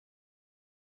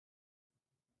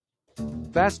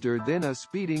Faster than a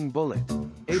speeding bullet.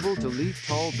 Able to leap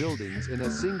tall buildings in a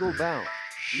single bound.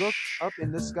 Look, up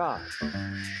in the sky.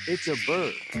 It's a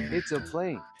bird. It's a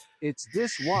plane. It's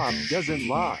This Wop Doesn't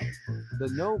Lie. The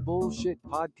No Bullshit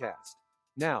Podcast.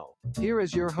 Now, here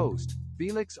is your host,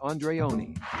 Felix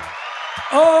Andreoni.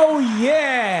 Oh,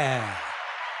 yeah.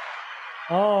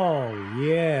 Oh,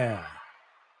 yeah.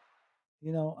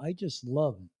 You know, I just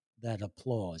love that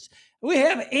applause. We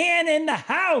have Ann in the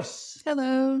house,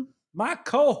 Hello. my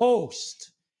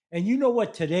co-host. And you know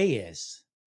what today is?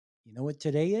 You know what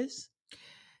today is?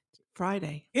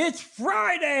 Friday. It's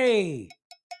Friday.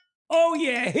 Oh,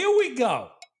 yeah. Here we go.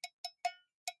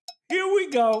 Here we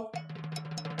go.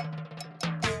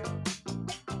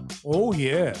 Oh,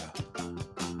 yeah.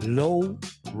 Low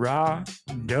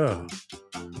rider.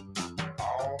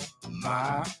 All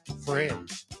my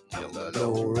friends.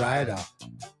 Low rider.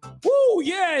 Woo,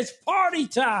 yeah, it's party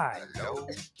time. Low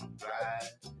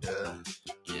rider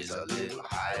is a little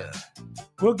higher.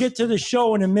 We'll get to the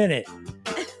show in a minute.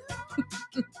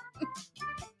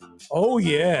 Oh,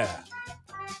 yeah.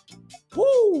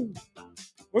 Woo!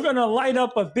 We're going to light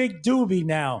up a big doobie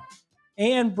now.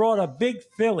 Ann brought a big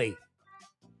Philly.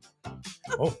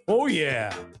 Oh,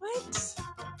 yeah. What?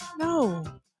 No.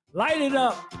 Light it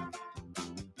up.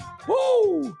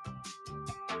 Woo!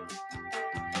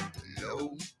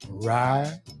 Low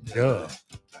Rider.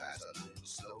 that's a little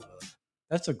slower.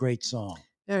 That's a great song.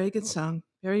 Very good song.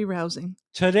 Very rousing.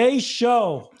 Today's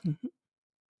show Mhm.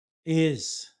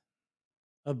 is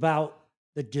about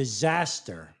the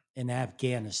disaster in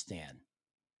Afghanistan.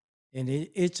 And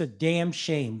it's a damn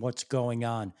shame what's going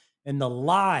on and the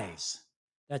lies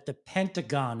that the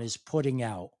Pentagon is putting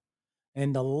out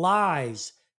and the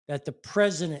lies that the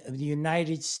President of the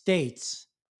United States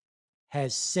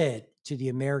has said to the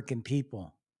American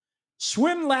people.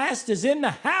 Swim Last is in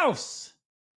the house.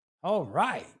 All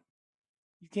right.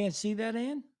 You can't see that,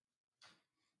 Ann?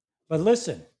 But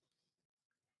listen,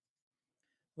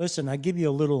 I give you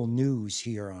a little news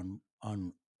here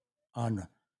on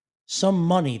some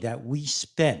money that we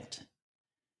spent.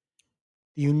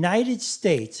 The United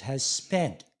States has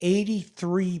spent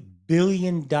 $83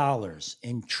 billion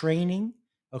in training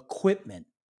equipment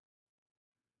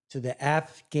to the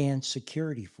Afghan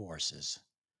security forces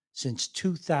since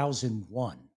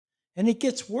 2001. And it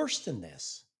gets worse than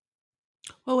this.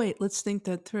 Oh, wait. Let's think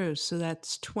that through. So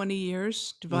that's 20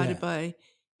 years divided Yeah. by,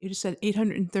 you just said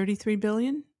 833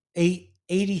 billion?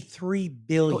 83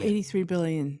 billion Oh, 83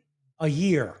 billion. a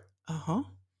year. Uh-huh.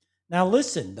 Now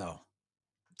listen though.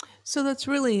 So that's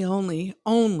really only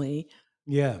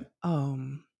Yeah.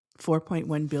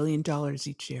 $4.1 billion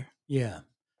each year. Yeah.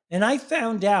 And I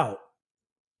found out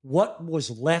what was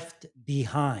left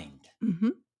behind. Mm-hmm.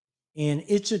 And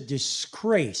it's a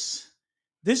disgrace.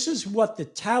 This is what the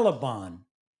Taliban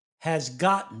has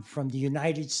gotten from the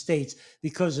United States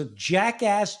because of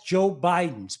jackass Joe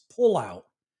Biden's pullout.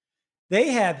 They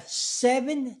have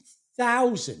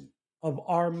 7,000 of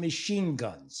our machine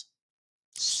guns.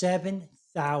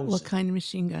 7,000. What kind of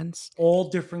machine guns? All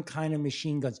different kind of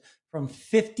machine guns, from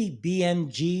 50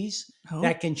 BMGs Oh.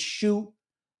 that can shoot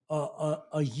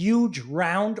a huge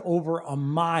round over a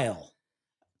mile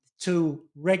to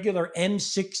regular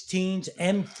M16s,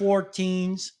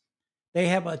 M14s. They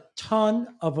have a ton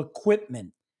of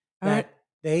equipment All that right.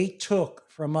 they took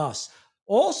from us.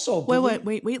 Also,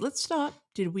 Wait. Let's stop.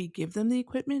 Did we give them the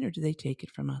equipment or did they take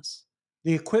it from us?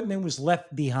 the equipment was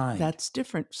left behind. That's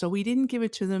different. So we didn't give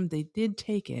it to them. They did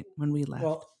take it when we left.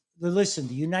 Well, listen,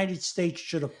 the United States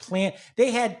should have planned. They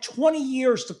had 20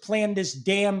 years to plan this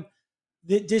damn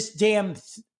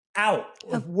out,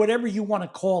 or whatever you want to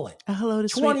call it. Hello to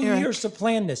 20 Sweet Eric. years to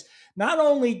plan this. Not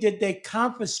only did they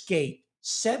confiscate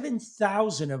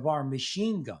 7,000 of our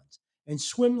machine guns, and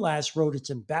Swimlast wrote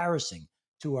it's embarrassing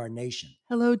to our nation.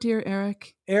 Hello, dear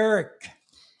Eric. Eric.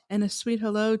 And a sweet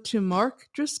hello to Mark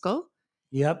Driscoll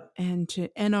Yep. and to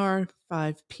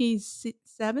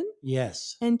NR5P7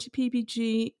 Yes. and to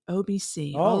PBG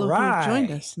OBC. All of who have joined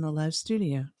right. us in the live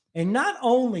studio. And not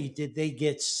only did they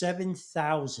get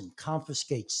 7,000,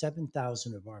 confiscate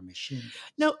 7,000 of our machine guns.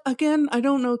 No, again, I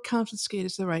don't know confiscate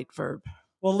is the right verb.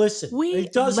 Well, listen, We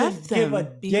it doesn't left give a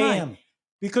them behind. damn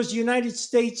because the United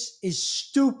States is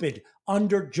stupid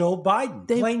under Joe Biden,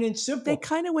 plain and simple. They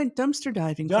kind of went dumpster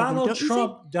diving. for them, don't you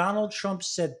think? Donald Trump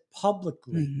said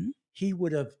publicly Mhm. he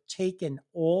would have taken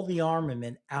all the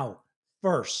armament out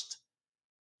first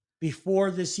before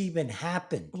this even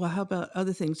happened. Well, how about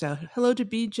other things out? Hello to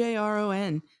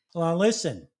BJRON. Well,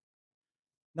 listen.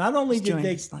 Not only He's did joined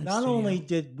they, us live not studio. only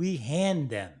did we hand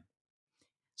them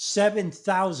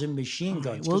 7,000 machine All right,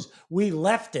 guns well- because we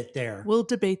left it there. We'll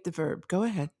debate the verb. Go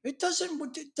ahead. Does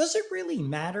it really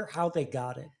matter how they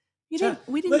got it? You Ta- didn't.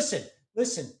 We didn't.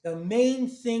 Listen. The main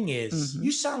thing is Mhm.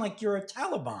 you sound like you're a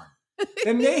Taliban.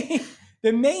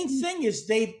 The main thing is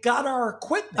they've got our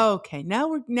equipment. Okay, now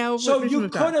we're so you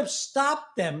moved on. could have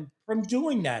stopped them from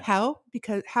doing that. How?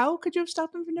 Because how could you have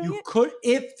stopped them from doing You it? could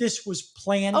if this was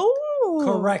planned Oh,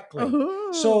 correctly.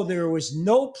 Oh. So there was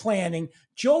no planning.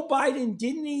 Joe Biden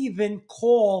didn't even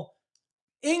call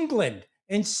England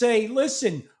and say,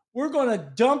 "Listen, we're going to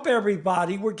dump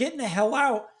everybody. We're getting the hell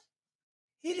out."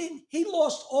 He didn't. He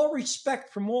lost all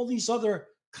respect from all these other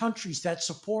countries that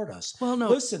support us. Well, no.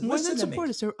 Listen more to than me. support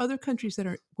us, there are other countries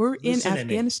that were in Listen to me.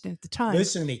 Afghanistan at the time.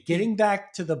 Listen to me. Getting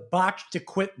back to the botched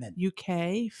equipment.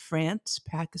 UK, France,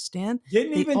 Pakistan.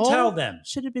 Didn't they even all tell them.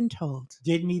 Should have been told.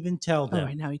 Didn't even tell All them.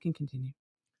 right, now you can continue.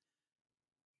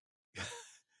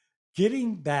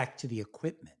 Getting back to the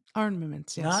equipment.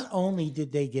 Armaments, yes. Not only did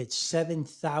they get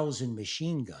 7,000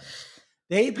 machine guns,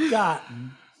 they've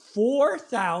gotten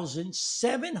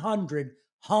 4,700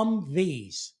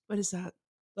 Humvees. What is that?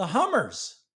 The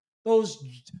Hummers, those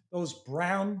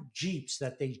brown Jeeps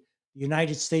that the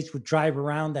United States would drive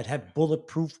around that had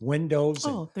bulletproof windows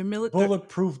and Oh, they're military.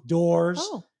 bulletproof doors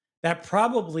Oh, that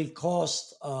probably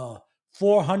cost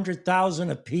 $400,000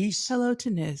 a piece. hello to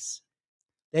Niz.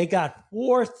 They got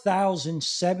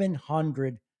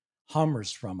 4,700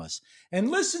 Hummers from us. And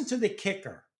listen to the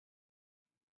kicker.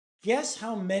 Guess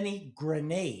how many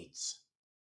grenades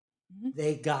Mhm.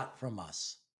 they got from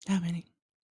us? How many?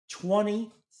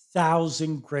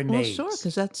 20,000 Well, grenades. sure,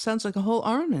 because that sounds like a whole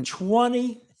armament.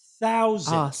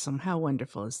 20,000. Awesome. How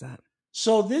wonderful is that?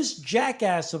 So this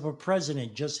jackass of a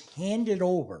president just handed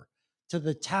over to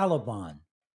the Taliban.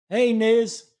 Hey,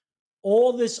 Niz,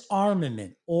 all this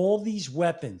armament, all these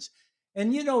weapons.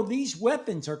 And these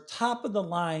weapons are top of the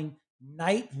line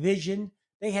night vision.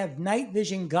 They have night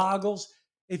vision goggles.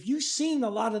 If you've seen a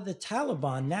lot of the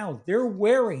Taliban now, they're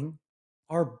wearing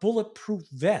our bulletproof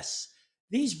vests.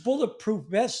 These bulletproof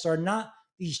vests are not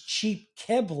these cheap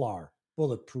Kevlar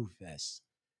bulletproof vests.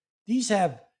 These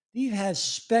have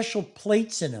special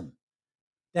plates in them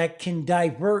that can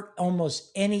divert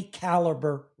almost any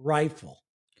caliber rifle.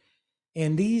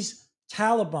 And these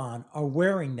Taliban are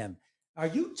wearing them. Are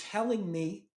you telling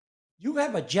me you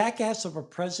have a jackass of a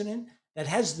president that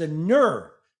has the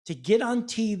nerve to get on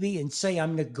TV and say,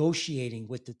 "I'm negotiating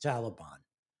with the Taliban"?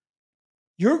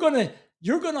 You're gonna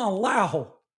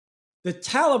allow the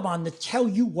Taliban to tell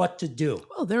you what to do.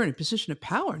 Well, they're in a position of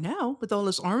power now with all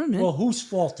this armament. Well, whose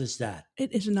fault is that?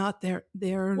 It is not their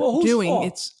Well, whose doing.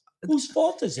 fault? Whose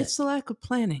fault is it? It's the lack of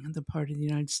planning on the part of the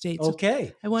United States.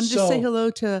 Okay. I wanted to say hello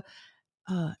to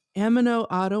Amino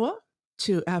Ottawa,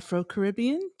 to Afro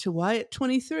Caribbean, to Wyatt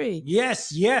 23.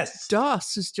 Yes.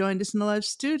 Doss has joined us in the live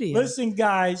studio. Listen,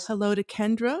 guys. Hello to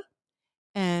Kendra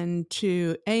and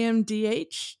to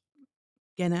AMDH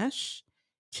Ganesh,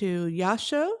 to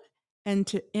Yasho, and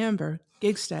to Amber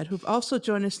Gigstad, who've also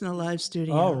joined us in the live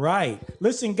studio. All right.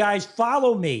 Listen, guys,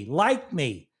 follow me, like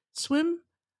me. Swim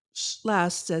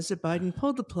Last says that Biden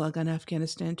pulled the plug on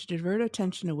Afghanistan to divert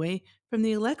attention away from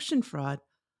the election fraud.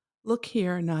 Look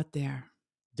here, not there.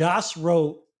 Das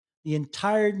wrote, the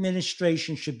entire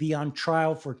administration should be on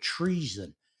trial for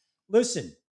treason.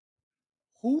 Listen,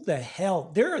 who the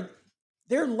hell?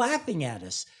 They're laughing at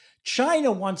us. China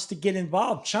wants to get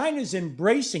involved. China's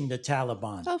embracing the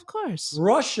Taliban. Of course.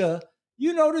 Russia,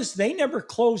 you notice they never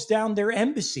closed down their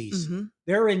embassies. Mhm.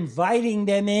 They're inviting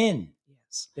them in.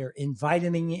 Yes. They're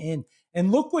inviting them in.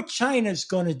 And look what China's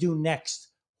going to do next.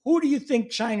 Who do you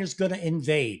think China's going to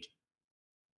invade?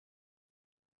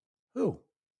 Who?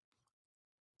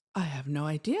 I have no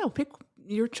idea. Pick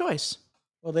your choice.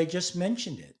 Well, they just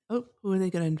mentioned it. Oh, who are they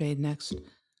going to invade next?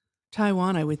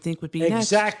 Taiwan, I would think, would be next.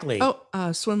 Exactly. Oh,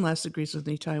 Swimlast agrees with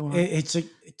me, Taiwan.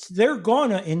 They're going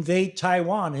to invade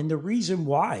Taiwan. And the reason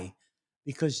why,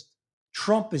 because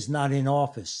Trump is not in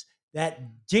office. That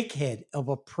dickhead of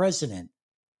a president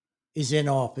is in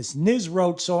office. Niz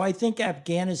wrote, so I think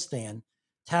Afghanistan,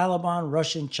 Taliban,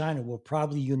 Russia, and China will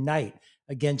probably unite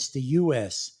against the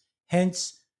U.S.,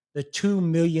 hence the 2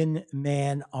 million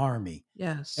man army.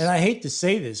 Yes. And I hate to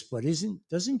say this, but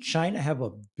doesn't China have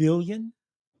 1 billion?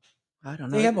 I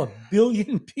don't know. They have 1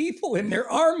 billion people in their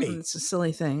army. It's a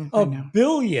silly thing. I know. 1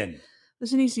 billion.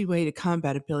 There's an easy way to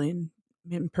combat 1 billion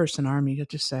in-person army, I'm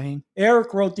just saying.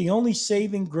 Eric wrote, the only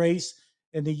saving grace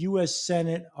in the U.S.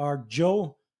 Senate are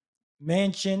Joe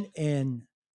Manchin and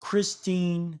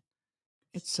Christine.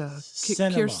 It's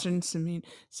Sinema. Kirsten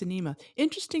Sinema.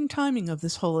 Interesting timing of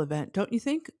this whole event, don't you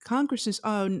think? Congress is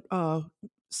on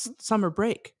summer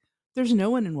break. There's no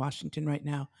one in Washington right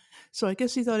now. So I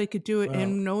guess he thought he could do it Well,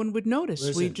 and no one would notice.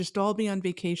 listen, We'd just all be on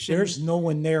vacation. There's no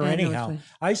one there and no one's anyhow. playing.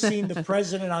 I seen the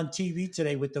president on TV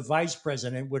today with the vice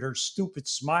president with her stupid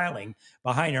smiling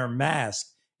behind her mask.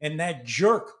 And that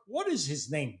jerk, what is his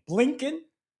name? Blinken?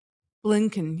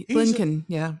 Blinken. He's a- Blinken,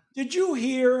 yeah. Did you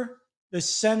hear the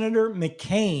Senator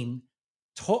McCain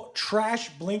trash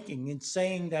Blinken and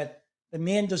saying that the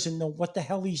man doesn't know what the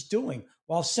hell he's doing?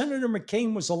 While Senator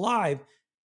McCain was alive,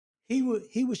 he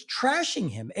was trashing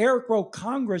him. Eric wrote,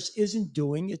 Congress isn't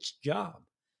doing its job.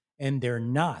 And they're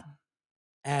not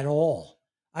at all.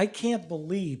 I can't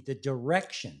believe the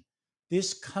direction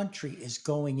this country is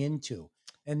going into.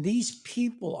 And these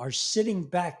people are sitting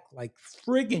back like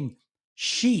friggin'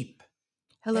 sheep.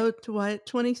 Hello to Wyatt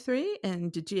 23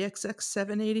 and to GXX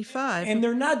 785. And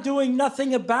they're not doing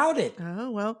nothing about it.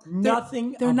 Oh, well,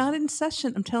 Nothing. They're not in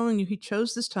session. I'm telling you, he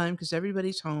chose this time because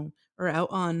everybody's home or out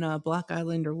on Block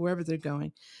Island or wherever they're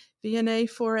going. VNA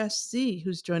 4SZ,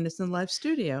 who's joined us in the live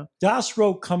studio. Das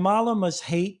wrote, Kamala must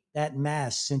hate that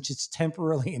mask since it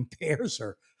temporarily impairs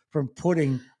her from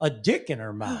putting a dick in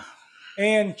her mouth.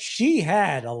 And she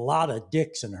had a lot of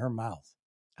dicks in her mouth.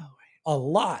 Oh, A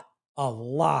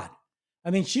lot. I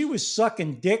mean, she was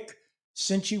sucking dick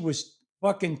since she was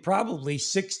fucking probably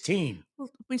 16.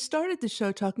 Well, we started the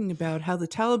show talking about how the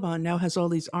Taliban now has all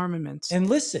these armaments. And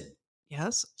listen,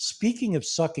 yes, speaking of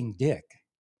sucking dick,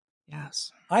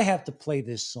 yes. I have to play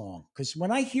this song because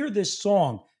when I hear this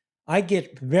song, I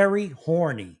get very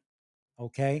horny.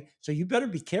 Okay. So you better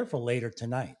be careful later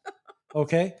tonight.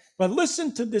 Okay. But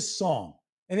listen to this song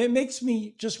and it makes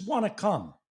me just want to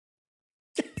come.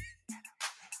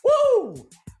 Woo!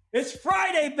 It's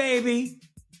Friday, baby.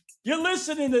 You're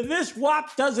listening to This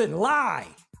WAP Doesn't Lie.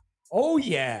 Oh,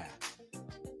 yeah.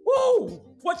 Woo!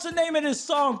 What's the name of this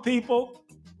song, people?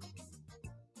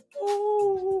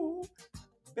 Ooh,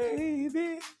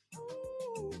 baby.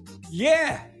 Ooh.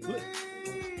 Yeah.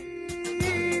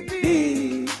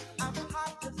 Baby.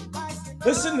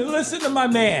 Listen to my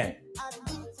man.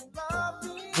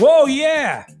 Whoa,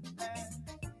 yeah.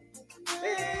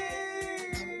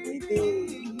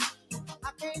 Baby.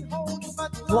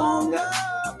 Longer,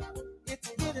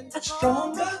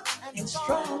 stronger and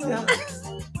stronger.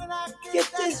 Get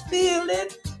this feeling.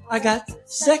 I got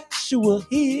sexual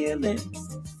healing.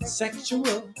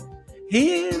 Sexual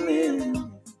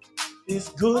healing is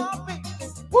good.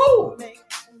 Woo!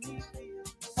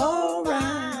 All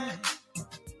right.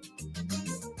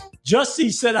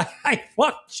 Jussie said I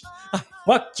fucked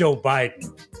Joe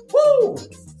Biden. Woo!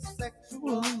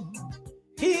 Sexual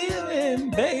healing,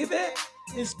 baby.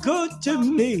 It's good to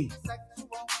me.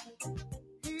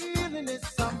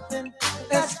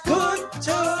 That's good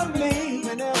to me.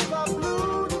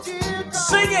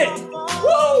 Sing it!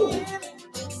 Woo!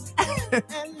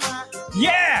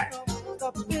 Yeah!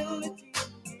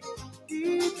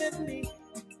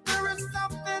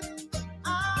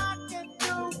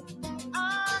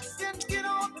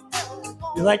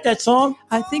 You like that song?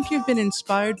 I think you've been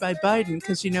inspired by Biden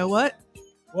because you know what?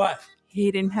 What? He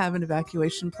didn't have an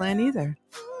evacuation plan either.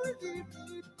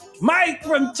 Mike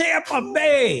from Tampa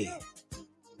Bay.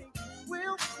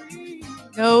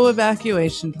 No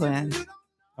evacuation plan.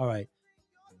 All right.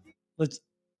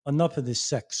 Enough of this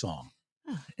sex song.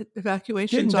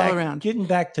 Evacuations all around. Getting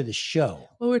back to the show.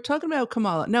 Well, we're talking about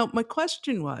Kamala. Now, my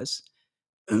question was,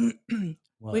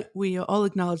 we all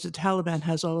acknowledge the Taliban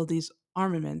has all of these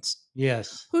armaments.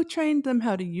 Yes. Who trained them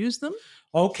how to use them?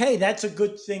 Okay, that's a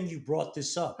good thing you brought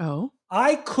this up. Oh.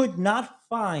 I could not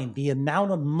find the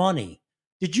amount of money.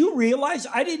 Did you realize,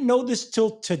 I didn't know this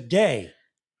till today,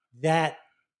 that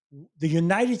the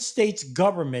United States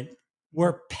government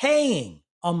were paying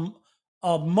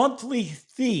a monthly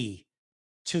fee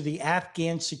to the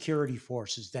Afghan security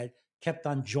forces that kept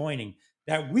on joining,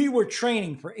 that we were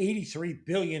training for $83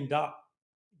 billion.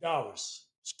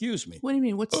 Excuse me. What do you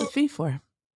mean? What's the fee for?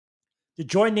 To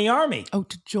join the army. Oh,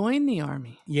 to join the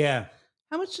army. Yeah.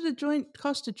 How much did it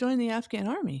cost to join the Afghan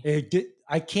army?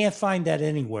 I can't find that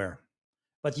anywhere.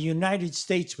 But the United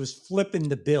States was flipping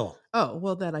the bill. Oh,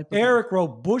 well, that I believe. Eric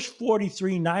wrote, Bush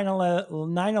 43,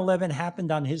 9/11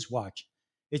 happened on his watch.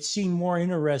 It seemed more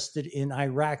interested in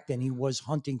Iraq than he was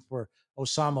hunting for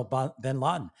Osama bin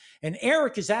Laden. And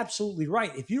Eric is absolutely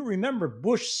right. If you remember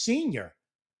Bush Sr.,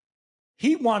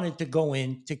 he wanted to go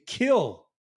in to kill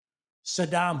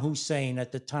Saddam Hussein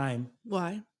at the time.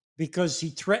 Why? Because he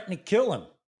threatened to kill him.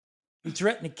 He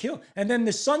threatened to kill. And then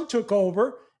the son took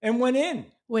over and went in.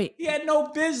 Wait. He had no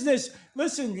business.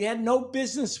 Listen, he had no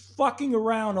business fucking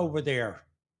around over there.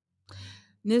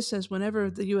 Niz says whenever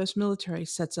the U.S. military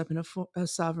sets up in a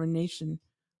sovereign nation,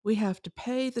 we have to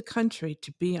pay the country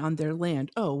to be on their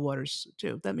land. Oh, waters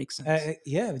too. That makes sense.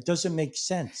 Yeah, it doesn't make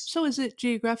sense. So is it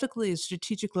geographically a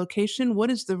strategic location?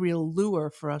 What is the real lure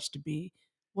for us to be?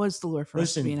 What is the lure for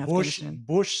us to be in Listen, Bush Afghanistan?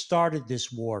 Bush started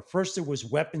this war. First, it was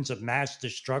weapons of mass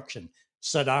destruction.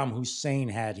 Saddam Hussein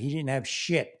had. He didn't have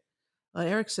shit. Well,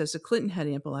 Eric says that Clinton had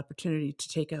ample opportunity to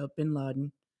take out bin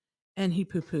Laden, and he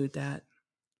poo pooed that.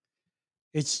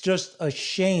 It's just a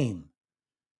shame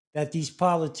that these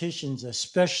politicians,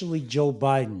 especially Joe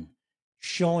Biden,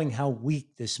 showing how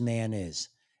weak this man is.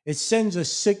 It sends a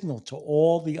signal to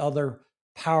all the other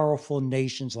powerful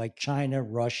nations like China,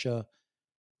 Russia,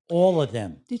 all of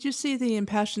them. Did you see the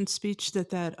impassioned speech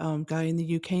that guy in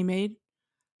the UK made?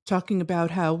 Talking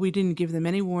about how we didn't give them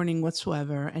any warning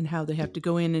whatsoever and how they have to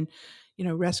go in and,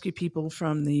 rescue people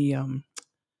from the,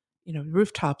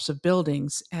 rooftops of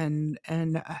buildings. And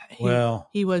Well,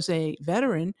 he was a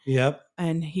veteran yep.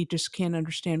 and he just can't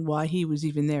understand why he was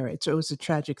even there. It was a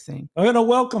tragic thing. I'm going to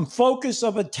welcome focus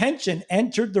of attention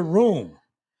entered the room.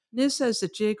 Niz says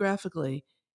that geographically,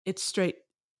 it's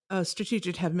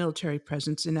strategic to have military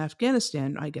presence in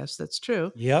Afghanistan. I guess that's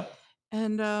true. Yep.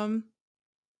 And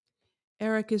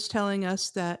Eric is telling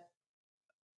us that.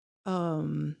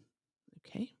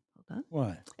 Okay, hold on.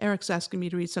 What? Eric's asking me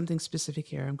to read something specific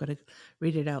here. I'm going to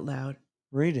read it out loud.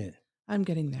 Read it. I'm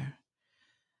getting there.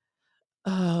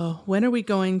 When are we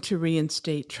going to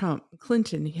reinstate Trump?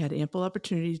 Clinton, he had ample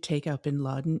opportunity to take out bin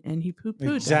Laden, and he poo-pooed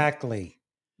that. Exactly.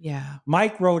 Yeah.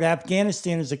 Mike wrote,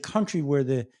 Afghanistan is a country where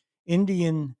the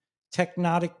Indian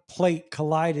tectonic plate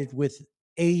collided with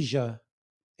Asian,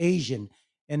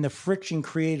 and the friction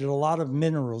created a lot of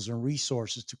minerals and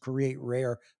resources to create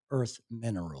rare earth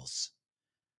minerals.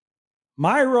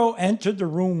 Myro entered the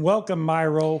room. Welcome,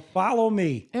 Myro. Follow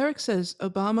me. Eric says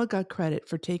Obama got credit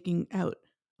for taking out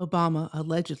Obama,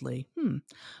 allegedly.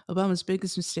 Obama's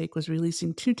biggest mistake was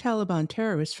releasing 2 Taliban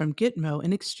terrorists from Gitmo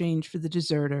in exchange for the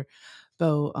deserter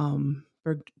Bo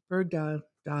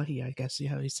Bergdahi, I guess is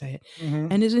how you say it. Mm-hmm.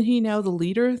 And isn't he now the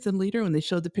leader when they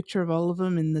showed the picture of all of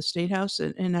them in the State House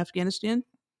in Afghanistan?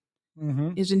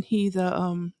 Mm-hmm. Isn't he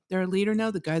their leader now,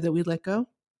 the guy that we let go?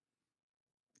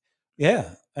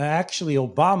 Yeah. Actually,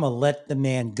 Obama let the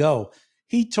man go.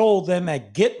 He told them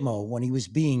at Gitmo when he was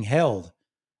being held,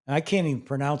 I can't even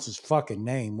pronounce his fucking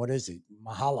name. What is it?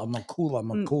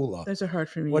 Makula. Those are hard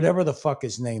for me. Whatever the fuck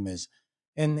his name is.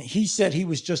 And he said he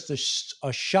was just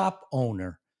a shop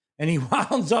owner. And he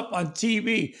wound up on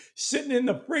TV sitting in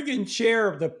the friggin' chair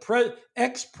of the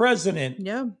ex-president.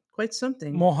 Yeah, quite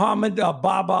something. Mohammed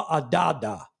Baba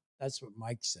Adada. That's what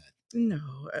Mike said. No.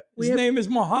 His name is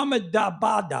Mohammed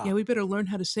Dabada. Yeah, we better learn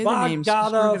how to say the names. We're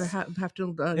going to have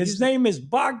to. His name is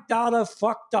Baghdada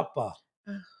Fucked Uppa.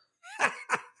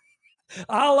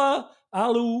 Allah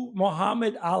Alu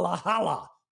Muhammad Allah.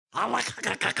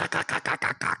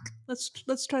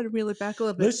 Let's try to reel it back a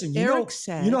little bit. Listen, Eric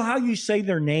said, you know how you say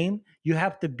their name? You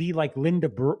have to be like Linda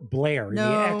Blair in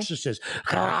The Exorcist.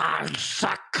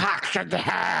 Suck cocks into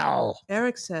hell.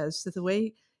 Eric says that the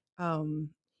way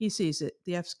he sees it,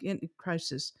 the Afghan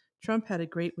crisis, Trump had a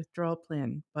great withdrawal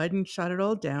plan. Biden shot it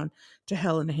all down to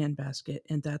hell in a handbasket,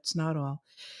 and that's not all.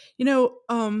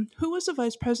 Who was the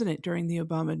vice president during the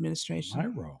Obama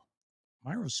administration?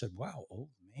 Myro said, wow, old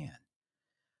man.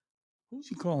 Who's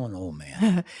he calling old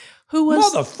man?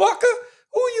 Motherfucker?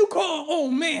 Who you calling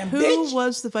old man, bitch? Who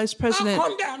was the vice president? I'll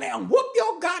come down there and whoop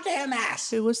your goddamn ass.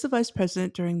 Who was the vice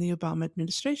president during the Obama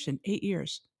administration? 8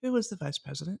 years. Who was the vice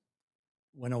president?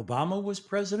 When Obama was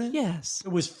president? Yes.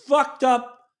 It was fucked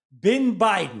up Bin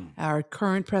Biden. Our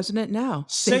current president now.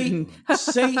 Satan.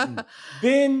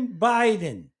 Bin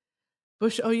Biden.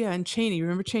 Bush. Oh, yeah. And Cheney.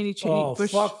 Remember Cheney? Oh,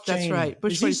 Bush, fuck that's Cheney. right.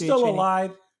 Bush Is he still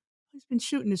alive? He's been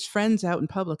shooting his friends out in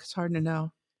public. It's hard to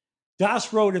know.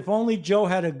 Das wrote, if only Joe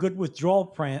had a good withdrawal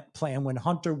plan when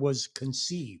Hunter was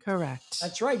conceived. Correct.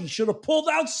 That's right. He should have pulled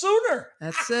out sooner.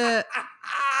 That's it.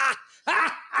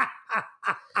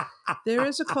 There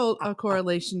is a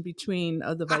correlation between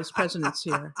the vice presidents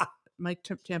here. Mike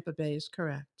Tampa Bay is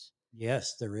correct.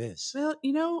 Yes, there is. Well,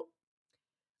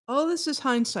 all this is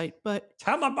hindsight, but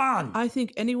Taliban. I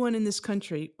think anyone in this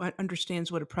country understands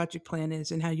what a project plan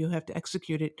is and how you have to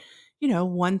execute it.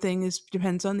 One thing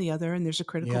depends on the other, and there's a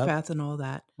critical path and all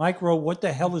that. Mike wrote, what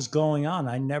the hell is going on?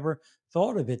 I never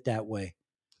thought of it that way.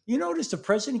 You notice the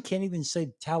president can't even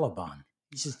say Taliban.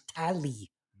 He says Taliban.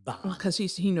 Because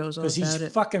he knows all about it. Because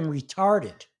he's fucking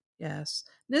retarded. Yes.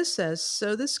 Niz says,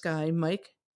 so this guy,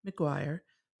 Mike McGuire,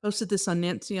 posted this on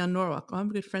Nancy on Norwalk. I'm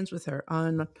good friends with her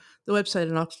on the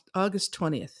website on August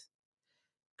 20th.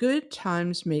 Good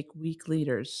times make weak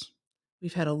leaders.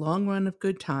 We've had a long run of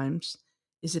good times,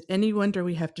 Is it any wonder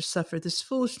we have to suffer this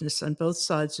foolishness on both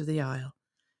sides of the aisle?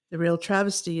 The real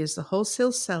travesty is the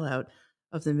wholesale sellout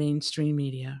of the mainstream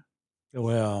media.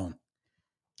 Well,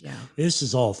 Yeah. this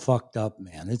is all fucked up,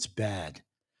 man. It's bad.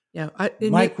 Yeah.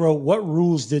 Mike wrote, what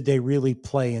rules did they really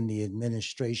play in the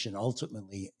administration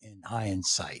ultimately in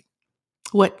hindsight?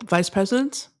 What, vice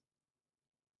presidents?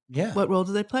 Yeah. What role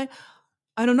do they play?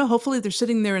 I don't know. Hopefully they're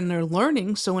sitting there and they're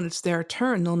learning. So when it's their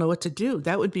turn, they'll know what to do.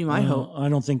 That would be my hope. I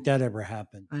don't think that ever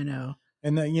happened. I know.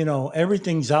 And then,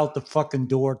 everything's out the fucking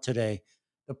door today.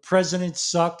 The president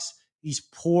sucks. He's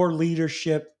poor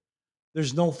leadership.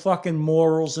 There's no fucking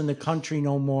morals in the country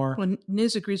no more. Well,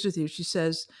 Niz agrees with you. She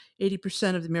says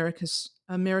 80% of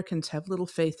Americans have little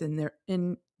faith in the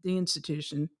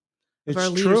institution of our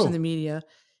leaders in the media.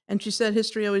 And she said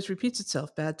history always repeats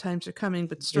itself. Bad times are coming,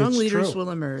 but strong leaders will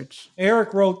emerge.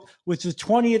 Eric wrote, with the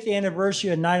 20th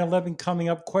anniversary of 9/11 coming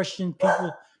up, question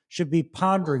people should be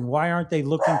pondering, why aren't they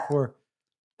looking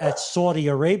at Saudi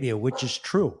Arabia, which is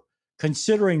true,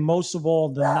 considering most of all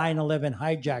the 9/11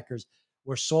 hijackers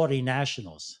were Saudi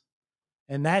nationals.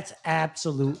 And that's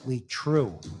absolutely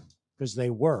true, because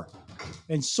they were.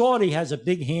 And Saudi has a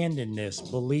big hand in this,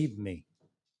 believe me.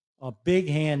 A big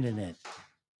hand in it.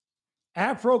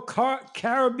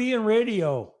 Afro-Caribbean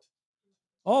Radio.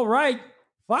 All right,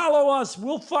 follow us.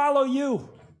 We'll follow you.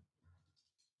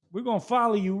 We're going to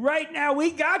follow you right now.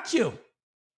 We got you.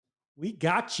 We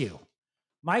got you.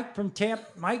 Mike from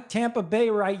Tampa Bay,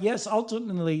 right? Yes,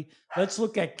 ultimately, let's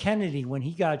look at Kennedy when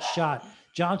he got shot.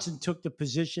 Johnson took the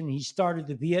position. He started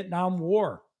the Vietnam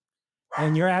War.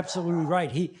 And you're absolutely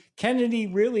right. Kennedy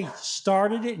really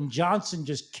started it, and Johnson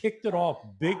just kicked it off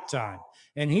big time.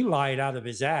 And he lied out of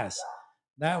his ass.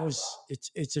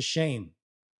 It's a shame.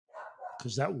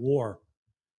 Because that war,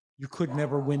 you could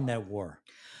never win that war.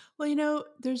 Well,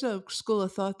 there's a school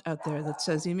of thought out there that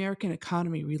says the American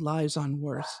economy relies on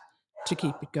wars to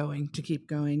keep going,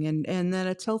 and that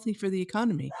it's healthy for the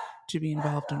economy to be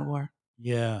involved in a war.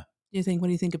 Yeah. What do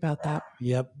you think about that?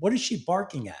 Yep. What is she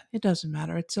barking at? It doesn't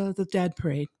matter. It's the dad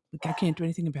parade. I can't do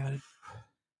anything about it.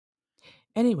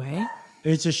 Anyway.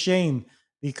 It's a shame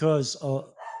because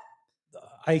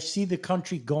I see the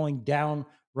country going down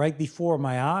right before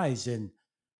my eyes, and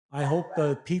I hope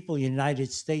the people in the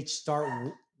United States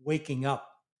start waking up.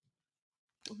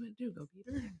 What am I going to do? Go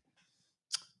Peter?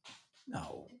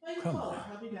 No, come on.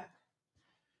 I'll be back.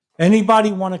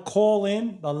 Anybody want to call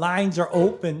in? The lines are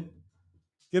open.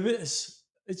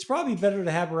 It's probably better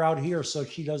to have her out here so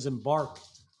she doesn't bark.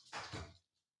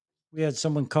 We had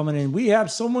someone coming in. We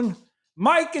have someone.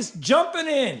 Mike is jumping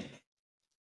in.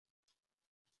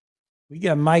 We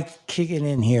got Mike kicking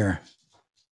in here.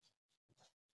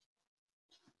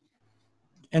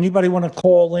 Anybody want to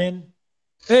call in?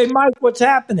 Hey, Mike, what's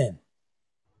happening?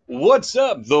 What's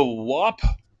up, the WAP?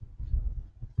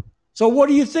 So what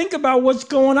do you think about what's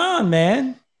going on,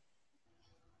 man?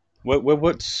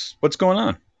 What's going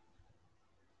on?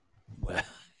 Well,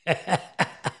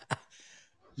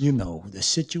 the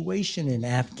situation in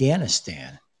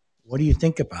Afghanistan. What do you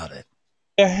think about it?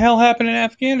 What the hell happened in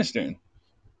Afghanistan?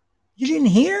 You didn't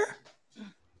hear?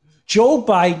 Joe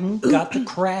Biden got the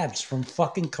crabs from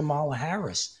fucking Kamala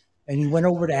Harris, and he went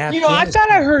over to Afghanistan. I thought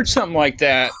I heard something like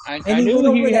that. I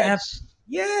knew he had.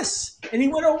 Yes, and he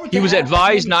went over. He was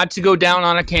advised not to go down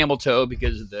on a camel toe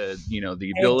because of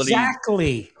the ability.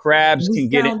 Exactly. Crabs can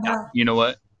get it. You know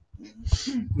what?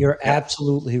 You're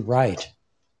absolutely right.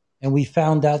 And we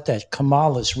found out that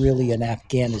Kamala's really an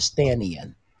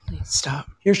Afghanistanian. Please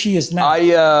stop. Here she is now.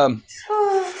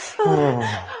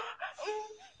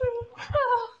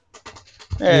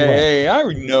 Hey, I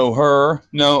know her.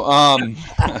 No,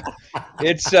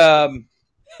 it's I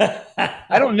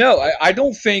don't know. I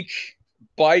don't think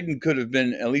Biden could have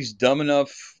been at least dumb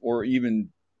enough or even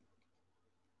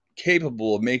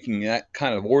capable of making that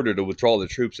kind of order to withdraw the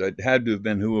troops. It had to have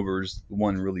been whoever's the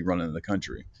one really running the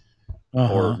country,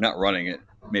 or not running it,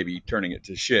 maybe turning it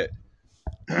to shit.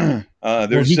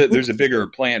 There's a bigger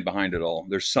plan behind it all.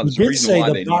 There's some reason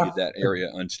why they needed that area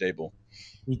unstable.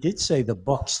 He did say the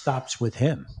buck stops with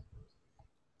him.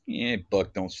 Yeah,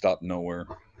 buck don't stop nowhere.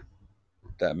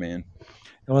 That man.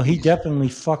 Well, he definitely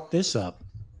fucked this up.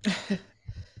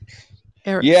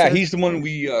 He's the one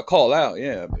we call out.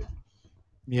 Yeah.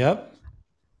 Yep.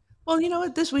 Well, you know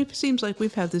what? This week seems like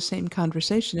we've had the same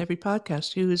conversation every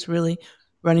podcast. Who is really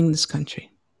running this country?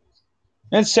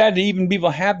 And it's sad to even be able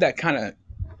to have that kind of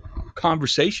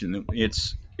conversation.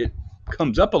 It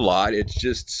comes up a lot. It's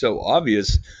just so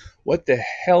obvious. What the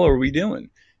hell are we doing?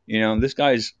 This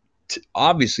guy's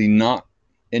obviously not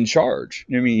in charge.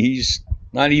 I mean, he's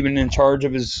not even in charge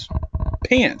of his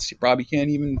pants. He probably can't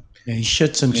even. Yeah, he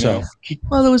shits You know, himself.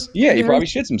 Well, it was yeah, he very- probably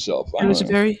shits himself. I There was a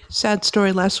don't know. very sad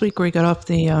story last week where he got off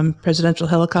the presidential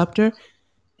helicopter,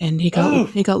 and he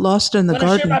Move. got lost in the I'm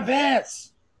gonna shit garden. my pants.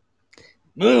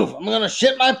 Move! I'm gonna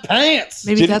shit my pants.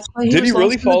 Maybe that's why he Did was he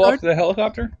really lost in the fall off garden? the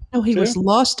helicopter? No, he was too?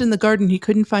 lost in the garden. He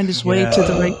couldn't find his way to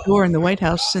the right door in the White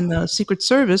House, and the Secret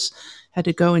Service had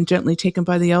to go and gently take him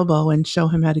by the elbow and show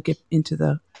him how to get into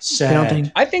the Sad.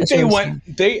 building. I think That's they really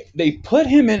went. They put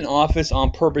him in office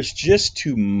on purpose just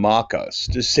to mock us.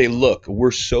 To say, look,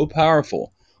 we're so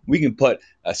powerful. We can put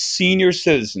a senior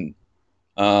citizen,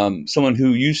 someone who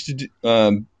used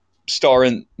to star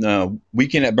in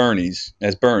Weekend at Bernie's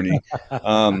as Bernie, in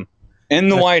the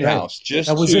That's White right. House, just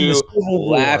That was in the to Civil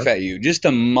laugh War. at you, just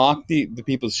to mock the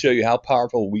people, to show you how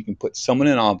powerful we can put someone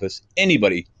in office.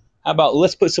 Anybody. How about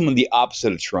let's put someone the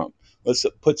opposite of Trump. Let's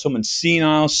put someone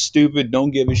senile, stupid, don't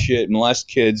give a shit, molest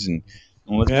kids, and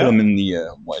let's Yeah. put them in the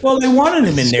White Well, House. they wanted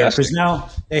him in there because Disgusting. now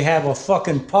they have a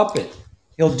fucking puppet.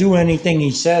 He'll do anything he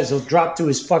says. He'll drop to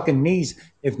his fucking knees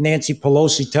if Nancy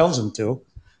Pelosi tells him to.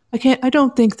 I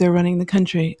don't think they're running the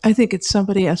country. I think it's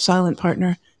somebody, a silent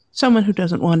partner, someone who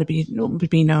doesn't want to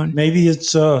be known. Maybe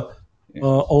it's Obama.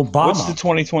 What's the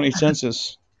 2020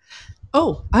 census?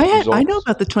 Oh, I Results? know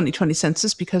about the 2020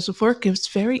 census because of work. It was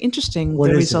very interesting. What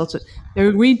the is it? results.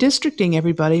 They're redistricting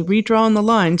everybody, redrawing the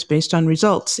lines based on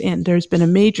results, and there's been a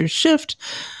major shift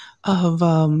of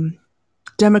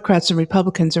Democrats and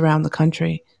Republicans around the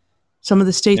country. Some of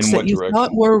the states In that what you direction?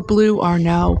 thought were blue are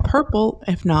now purple,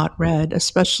 if not red,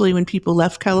 especially when people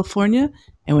left California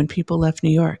and when people left New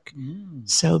York.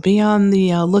 So be on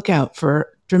the lookout for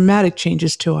dramatic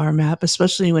changes to our map,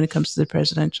 especially when it comes to the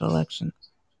presidential election.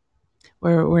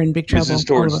 We're in big trouble. Is this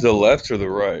all of towards us. the left or the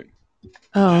right?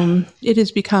 It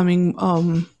is becoming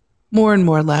more and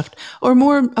more left, or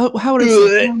more. How would I say?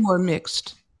 More and more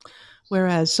mixed.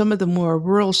 Whereas some of the more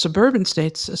rural suburban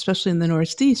states, especially in the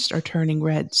Northeast, are turning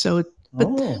red. So,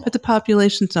 but the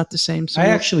population's not the same. So I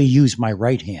actually use my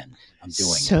right hand. I'm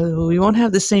doing it. so we won't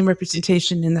have the same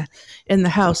representation in the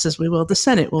House as we will. The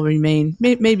Senate will remain.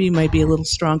 Maybe might be a little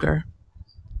stronger.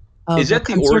 Is that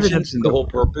the conservative origins and the group.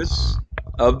 whole purpose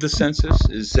of the census?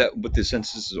 Is that what the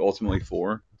census is ultimately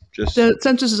for? Just The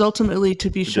census is ultimately to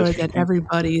be sure that Redistricting.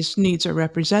 everybody's needs are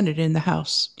represented in the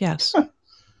House. Yes.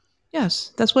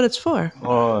 Yes, that's what it's for.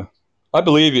 I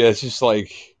believe you. It's just like,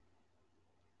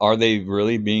 are they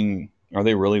really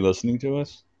listening to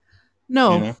us?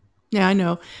 No. You know? Yeah, I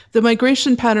know. The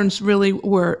migration patterns really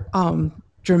were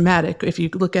dramatic. If you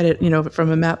look at it,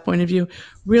 from a map point of view,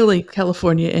 really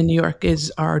California and New York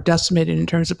are decimated in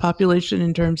terms of population,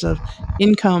 in terms of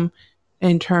income,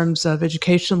 in terms of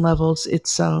education levels.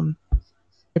 It's they're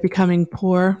becoming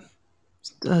poor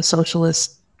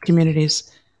socialist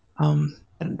communities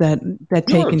that You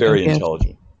take are and very don't give.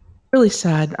 intelligent. Really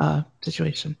sad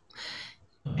situation.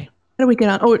 Okay. How do we get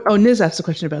on? Oh, Niz asked a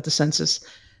question about the census.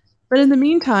 But in the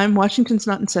meantime, Washington's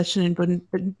not in session, and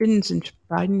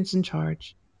Biden is in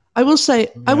charge. I will say,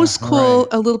 I was cool,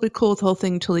 a little bit cool with the whole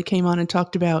thing until he came on and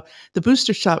talked about the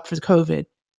booster shot for COVID,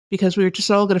 because we were just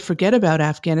all going to forget about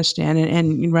Afghanistan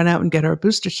and run out and get our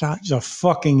booster shot. He's a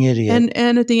fucking idiot.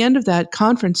 And at the end of that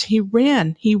conference, he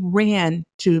ran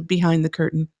to behind the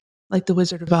curtain, like the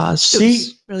Wizard of Oz. It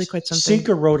was really quite something.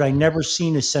 Seeker wrote, "I never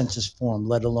seen a census form,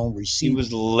 let alone He received."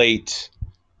 was late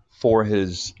for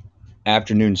his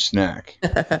afternoon snack.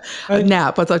 A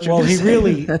nap. I thought you were Well, going he to say.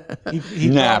 really he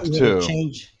Nap, probably had to too.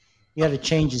 change. He had to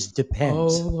change his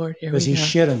depends Oh, Lord, here we because he go.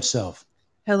 shit himself.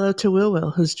 Hello to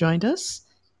Will, who's joined us,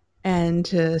 and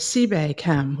to Seabay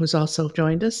Cam, who's also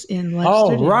joined us in live All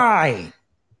studio. right.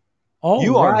 All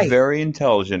You are right. very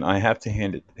intelligent. I have to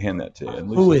hand that to you. At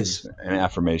least Who it's is? an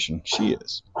affirmation? She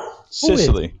is. Who is?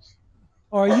 Cicely.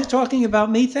 Or are you talking about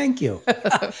me? Thank you.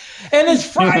 And it's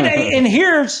Friday, and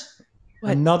here's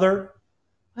What? another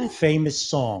What? famous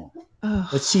song. Oh,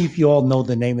 Let's see if you all know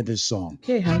the name of this song.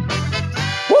 okay, hon.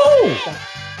 Woo!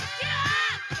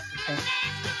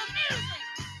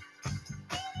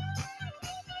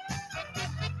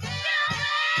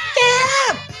 Get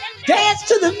up! Dance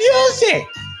to the music!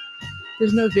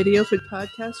 There's no video for the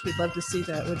podcast. We'd love to see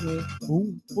that, wouldn't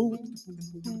we?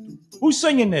 Who's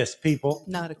singing this, people?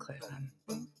 Not a clue,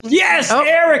 hon. Yes, Oh.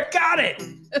 Eric got it.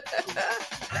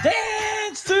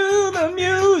 Dance to the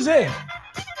music.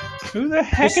 Who the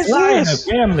heck is Sly and the this?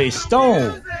 Family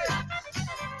Stone.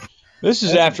 This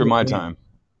is after my time.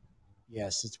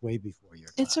 Yes, it's way before your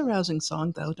time. It's a rousing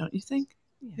song, though, don't you think?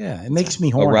 Yeah, it makes me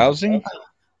horny. Arousing?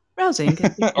 Rousing.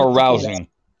 Arousing.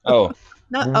 Oh,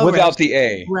 Not without the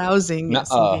A. rousing.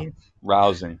 Yes, Nuh-uh. indeed.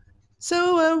 Rousing.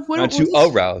 So what? Not to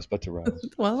arouse, but to rouse.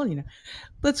 Well,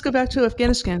 let's go back to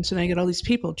Afghanistan. So now you get all these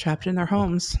people trapped in their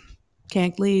homes,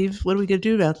 can't leave. What are we gonna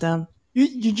do about them?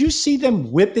 Did you see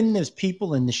them whipping those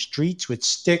people in the streets with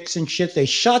sticks and shit? They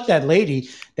shot that lady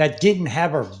that didn't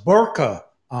have her burqa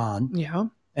on Yeah.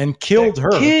 and killed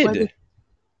her. Kid,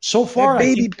 So far, that I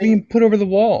baby think being put over the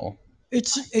wall.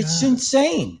 it's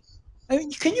insane. I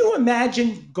mean, can you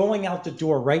imagine going out the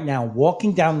door right now,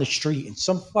 walking down the street, and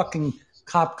some fucking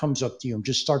cop comes up to you and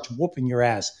just starts whooping your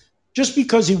ass just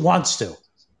because he wants to?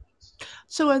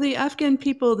 So are the Afghan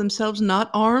people themselves not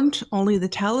armed? Only the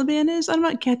Taliban is? I'm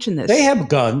not catching this. They have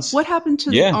guns. What happened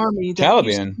to Yeah, the army that Taliban.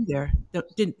 used to be there?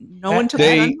 Did no one took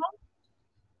They- that on?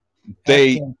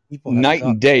 They Afghan people have night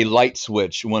guns. and day light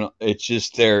switch when it's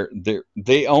just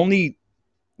they only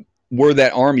were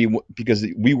that army because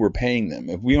we were paying them.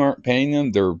 If we aren't paying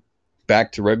them, they're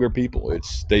back to regular people.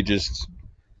 It's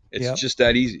Yep. just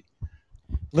that easy.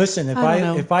 Listen, if I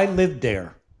don't know. if I lived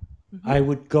there, Mhm. I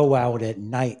would go out at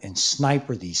night and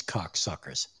sniper these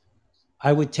cocksuckers.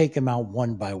 I would take them out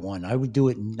one by one. I would do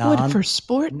it What, for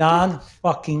sport?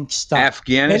 fucking stop.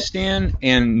 Afghanistan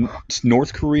and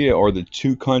North Korea are the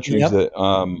two countries Yep.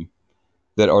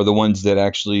 that are the ones that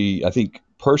actually, I think,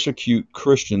 persecute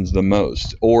Christians the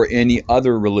most, or any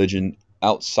other religion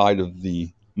outside of the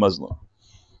Muslim.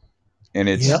 And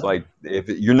it's Yep. like, if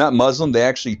you're not Muslim, they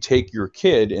actually take your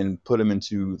kid and put him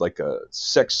into like a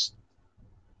sex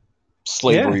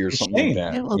slavery Yeah, or it's something like shame.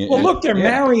 that. Yeah, well, Well, look, they're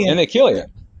marrying. and they kill you.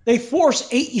 They force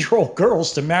 8-year-old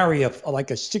girls to marry a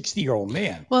 60-year-old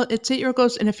man. Well, it's 8-year-old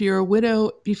girls, and if you're a widow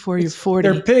before you're 40,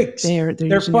 They're pigs. They're They're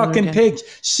using them fucking again. pigs.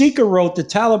 Seeker wrote the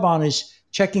Taliban is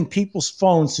checking people's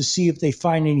phones to see if they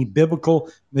find any biblical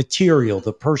material.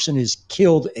 The person is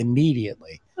killed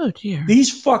immediately. Oh dear.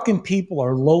 These fucking people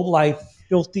are low-life,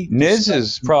 filthy. Niz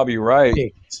is probably right.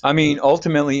 pigs. I mean,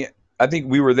 ultimately, I think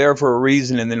we were there for a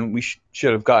reason, and then we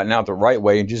should have gotten out the right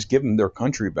way and just give them their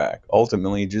country back.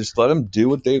 Ultimately, just let them do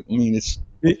what they. I mean, it's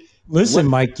Listen,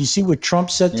 Mike, you see what Trump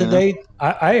said Yeah. today?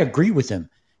 I agree with him.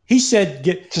 He said,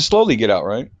 to slowly get out,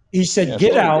 right? He said, Yeah,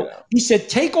 get slowly out. get out. He said,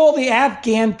 take all the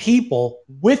Afghan people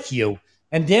with you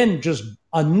and then just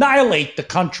annihilate the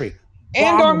country.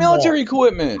 And Bomb our them military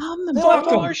equipment. Bomb them They Fuck left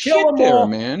all them. our Kill shit them there, all.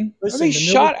 man. Listen, Are they the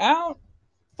shot out?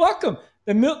 all. Fuck them.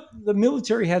 The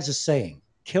military has a saying,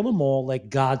 kill them all, let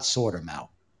God sort them out.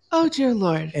 Oh dear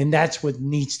Lord. And that's what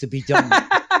needs to be done.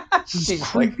 These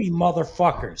creepy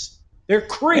motherfuckers. They're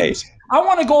creeps. I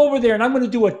want to go over there and I'm going to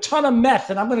do a ton of meth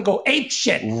and I'm going to go ape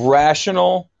shit.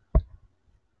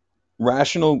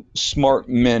 Rational, smart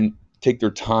men take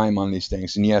their time on these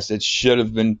things. And yes, it should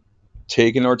have been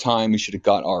taking our time. We should have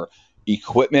got our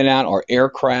equipment out, our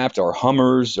aircraft, our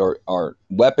Hummers, our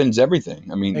weapons, everything.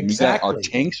 I mean, we got our Exactly.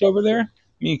 tanks over there. Are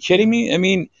you kidding me? I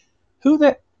mean, who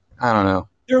that? I don't know.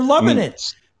 They're loving I mean,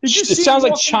 it. Did you It see sounds him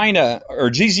like walking- China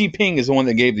or Xi Jinping is the one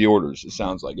that gave the orders. It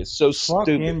sounds like it's so Fuck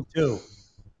stupid. him too.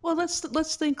 Well,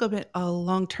 let's think of it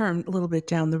long term, a little bit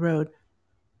down the road.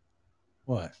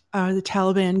 What? The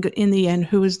Taliban, in the end,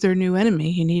 who is their new enemy?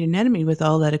 You need an enemy with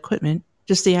all that equipment.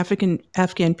 Just the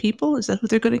Afghan people? Is that who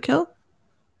they're going to kill?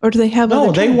 Or do they have No,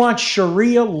 other they choice? want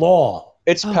Sharia law.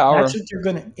 It's Oh, power. That's what they're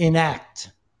going to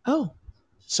enact. Oh,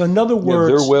 So, in other Yeah,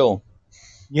 words, their will.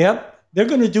 Yep, they're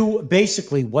going to do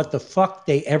basically what the fuck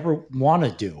they ever want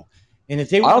to do. And if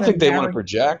they, I don't wanna think they want to marry-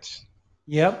 project.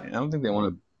 Yep, I don't think they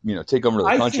want to, take over the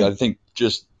I country. think- I think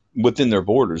just within their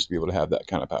borders to be able to have that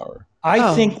kind of power.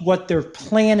 I Oh. think what they're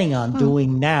planning on Oh.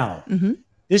 doing now. Mhm.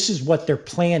 This is what their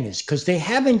plan is because they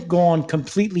haven't gone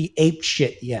completely ape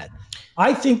shit yet.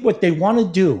 I think what they want to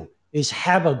do is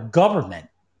have a government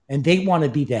and they want to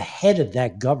be the head of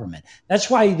that government. That's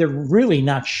why they're really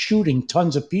not shooting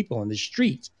tons of people in the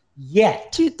streets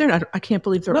yet. see, they're not. I can't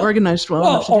believe they're No. organized well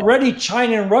Well, enough. To do- already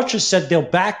China and Russia said they'll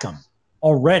back them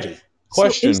already.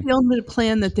 Question. So is the ultimate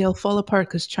plan that they'll fall apart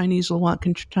because China will want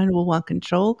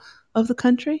control of the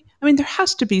country? I mean, there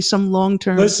has to be some long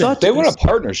term Listen, thought to They want this. a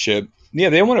partnership. Yeah,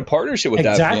 they want a partnership with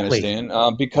Exactly.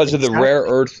 Afghanistan because of the Exactly.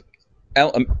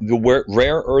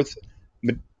 rare earth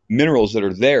minerals that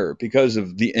are there because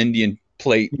of the Indian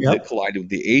plate Yep. that collided with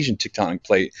the Asian tectonic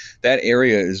plate. That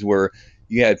area is where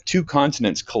you have two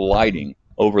continents colliding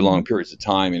over long periods of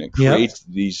time, and it Yep. creates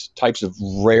these types of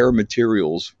rare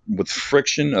materials with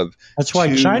friction of That's why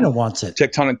to China wants it.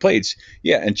 tectonic plates.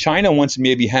 Yeah, and China wants to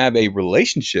maybe have a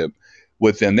relationship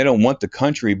with them. They don't want the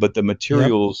country, but the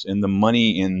materials and the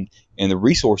money and the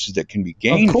resources that can be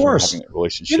gained from course. having that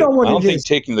relationship. You know what I don't it think is?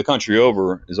 taking the country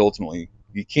over is ultimately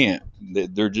you can't.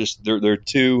 They're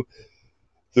too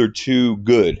they're too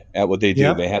good at what they do.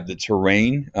 Yep. They have the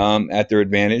terrain at their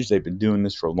advantage. They've been doing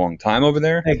this for a long time over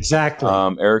there. Exactly.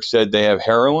 Eric said they have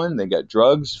heroin. They got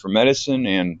drugs for medicine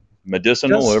and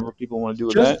medicinal, Just- whatever people want to do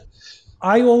with just- that.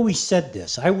 I always said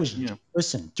this. Yeah.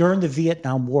 Listen, during the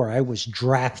Vietnam War, I was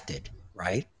drafted,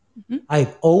 right? Mhm.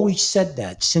 I've always said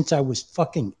that since I was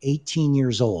fucking 18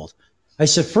 years old. I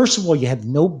said, first of all, you have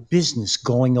no business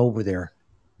going over there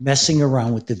messing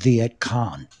around with the Viet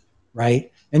Cong,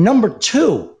 right? And number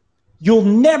two, you'll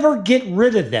never get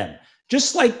rid of them.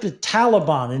 Just like the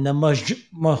Taliban and the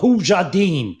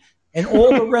Mujahideen and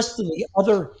all the rest of the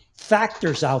other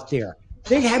factors out there.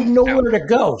 They have nowhere to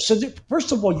go. So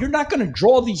first of all, you're not going to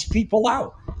draw these people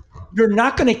out. You're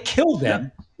not going to kill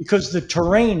them because the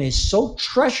terrain is so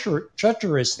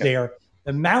treacherous there.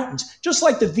 The mountains, just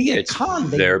like the Viet It's Cong,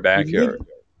 their backyard.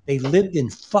 They lived in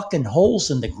fucking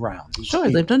holes in the ground. these Sure, I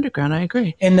people. lived underground. I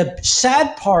agree. And the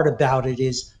sad part about it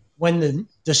is when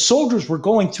the soldiers were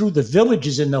going through the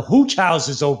villages and the hooch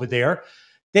houses over there,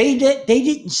 they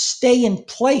didn't stay in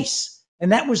place.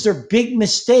 And that was their big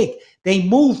mistake. They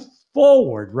moved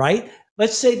forward, right?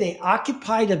 Let's say they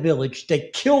occupied a village, they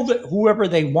killed whoever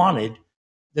they wanted,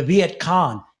 the Viet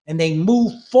Cong, and they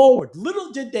moved forward.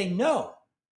 Little did they know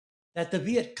that the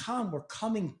Viet Cong were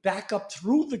coming back up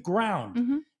through the ground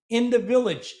Mhm. in the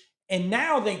village. And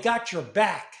now they got your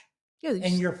back Yeah,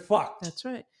 and you're fucked. that's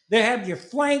right. They have your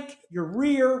flank, your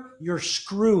rear, you're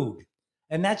screwed.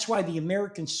 And that's why the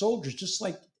American soldiers, just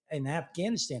like in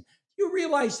Afghanistan, you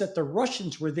realize that the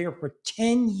Russians were there for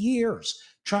 10 years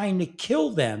trying to kill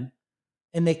them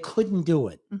and they couldn't do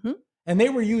it. Mhm. And they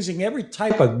were using every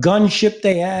type of gunship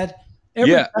they had,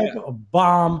 every Yeah. type of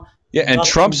bomb. Yeah, and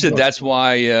Nothing Trump said worked. that's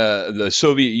why the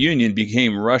Soviet Union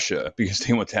became Russia, because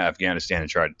they went to Afghanistan and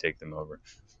tried to take them over.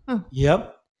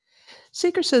 Yep.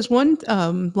 Seeker says one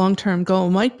long-term goal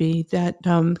might be that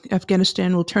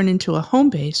Afghanistan will turn into a home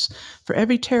base for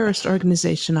every terrorist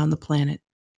organization on the planet.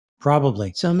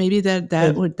 Probably. So maybe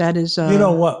that is You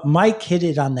know what? Mike hit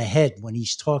it on the head when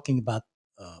he's talking about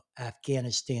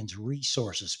Afghanistan's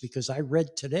resources, because I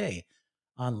read today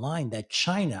online that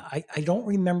China, I don't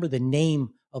remember the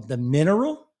name of the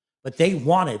mineral, but they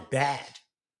want it bad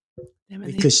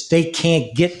because they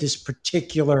can't get this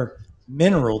particular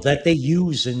mineral that they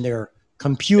use in their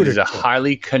computer. It is a chip.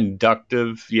 highly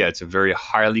conductive, it's a very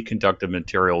highly conductive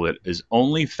material that is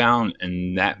only found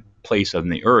in that place on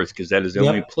the earth, because that is the Yep.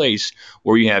 only place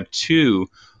where you have two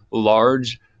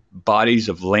large bodies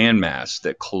of landmass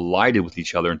that collided with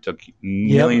each other and took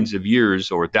millions of years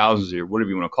or thousands of years, whatever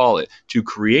you want to call it, to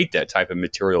create that type of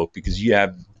material, because you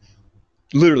have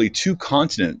literally two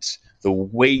continents, the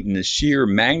weight and the sheer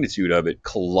magnitude of it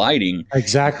colliding,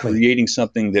 Exactly. creating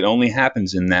something that only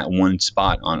happens in that one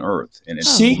spot on Earth. And it's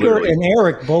Seeker literally- and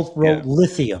Eric both wrote Yeah.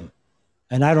 lithium.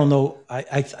 And I don't know.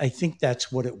 I think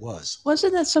that's what it was.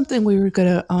 Wasn't that something we were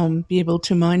going to be able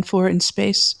to mine for in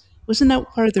space? Wasn't that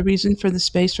part of the reason for the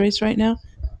space race right now?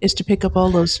 Is to pick up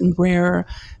all those rare,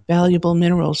 valuable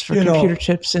minerals for You know, computer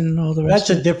chips and all the rest That's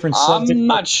a of it. different subject. I'm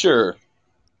not sure,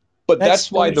 but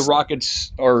that's why the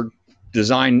rockets are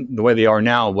designed the way they are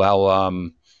now. Well,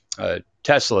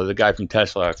 Tesla, the guy from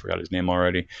Tesla, I forgot his name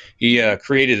already. He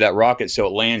created that rocket so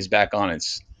it lands back on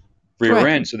its rear Correct.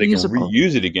 end, so they Usable. can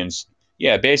reuse it against.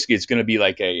 Yeah, basically, it's going to be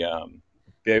like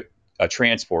a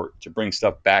transport to bring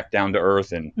stuff back down to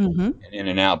Earth and Mhm. in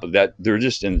and out. But that they're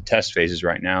just in the test phases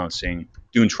right now,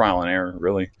 doing trial and error,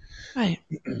 really. Right.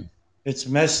 It's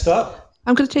messed up.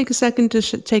 I'm going to take a second to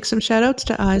take some shout outs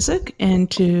to Isaac and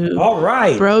to All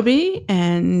right. Broby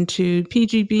and to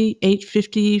PGB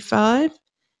 855.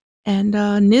 And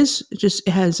Niz just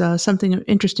has something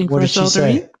interesting for What did us all she to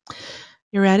say? read.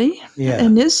 You ready? Yeah.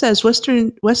 And Niz says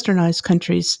westernized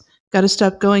countries got to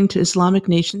stop going to Islamic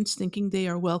nations thinking they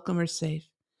are welcome or safe,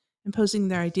 imposing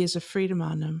their ideas of freedom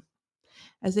on them.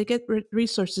 As they get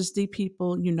resources, the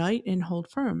people unite and hold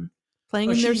firm. Playing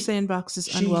Well, in their she- sandbox is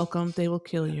she- unwelcome. They will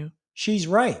kill you. She's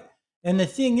right. And the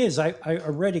thing is, I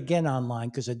read again online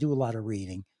because I do a lot of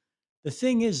reading. The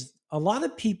thing is, a lot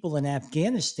of people in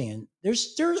Afghanistan, there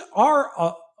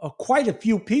are quite a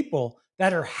few people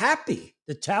that are happy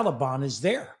the Taliban is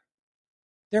there.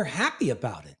 They're happy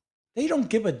about it. They don't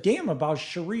give a damn about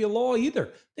Sharia law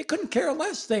either. They couldn't care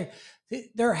less.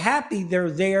 They're happy they're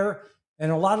there.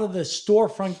 And a lot of the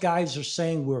storefront guys are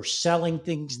saying we're selling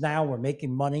things now, we're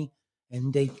making money,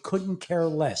 and they couldn't care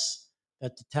less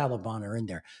that the Taliban are in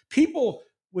there. People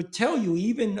would tell you,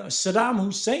 even Saddam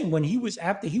Hussein, when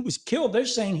after he was killed, they're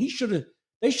saying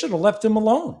they should have left him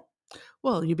alone.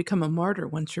 Well, you become a martyr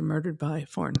once you're murdered by a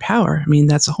foreign power. I mean,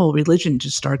 that's a whole religion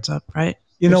just starts up, right?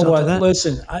 You know Result what? of that.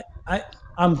 Listen,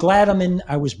 I'm glad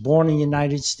I was born in the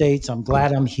United States. I'm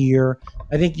glad I'm here.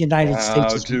 I think the United States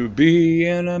Proud is, to be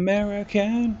an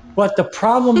American. but the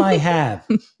problem I have,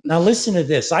 now listen to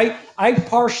this. I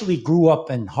partially grew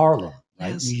up in Harlem,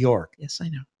 right? Yes. New York, Yes, I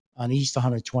know. on East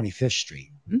 125th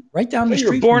Street, Mhm. right down So the you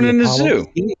were street born from the in the Apollo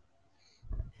zoo. Theater.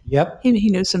 Yep. He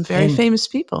knows some very And- famous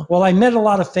people. Well, I met a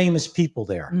lot of famous people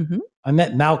there. Hmm. I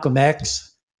met Malcolm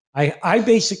X. I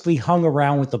basically hung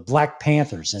around with the Black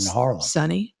Panthers in Harlem.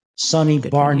 Sonny Good for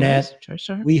Barnett. years. Sure,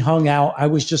 sure. We hung out. I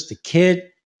was just a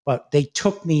kid, but they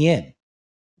took me in,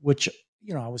 which,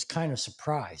 I was kind of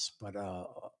surprised. But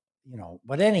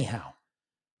but anyhow,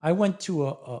 I went to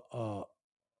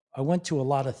I went to a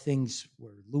lot of things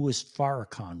where Louis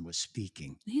Farrakhan was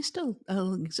speaking. He still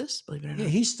exists, believe it or Yeah, not.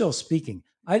 he's still speaking.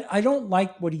 I don't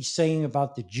like what he's saying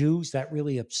about the Jews. That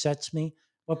really upsets me.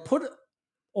 But put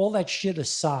all that shit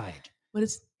aside. What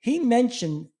is? He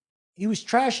mentioned he was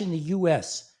trashing the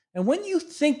US. And when you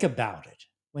think about it,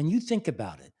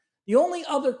 the only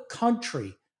other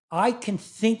country I can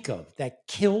think of that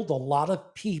killed a lot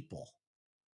of people,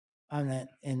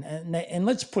 and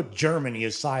let's put Germany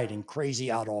aside and crazy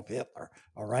Adolf Hitler,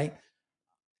 all right?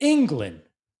 England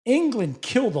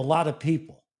killed a lot of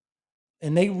people,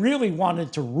 and they really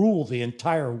wanted to rule the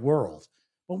entire world.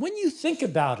 But when you think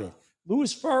about it,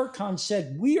 Louis Farrakhan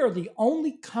said, we are the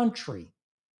only country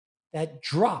that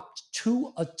dropped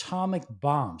 2 atomic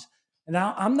bombs.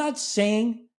 Now, I'm not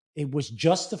saying it was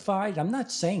justified. I'm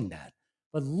not saying that.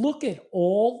 But look at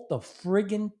all the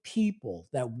friggin' people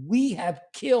that we have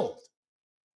killed,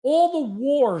 all the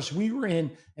wars we were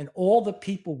in, and all the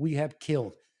people we have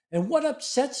killed. And what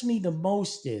upsets me the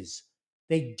most is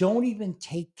they don't even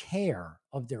take care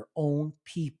of their own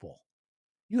people.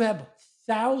 You have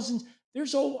thousands.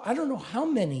 I don't know how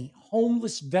many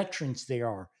homeless veterans there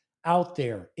are out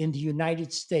there in the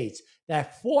United States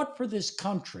that fought for this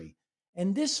country,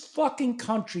 and this fucking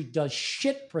country does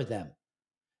shit for them.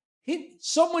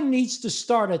 Someone needs to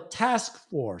start a task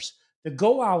force to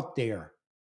go out there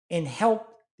and help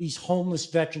these homeless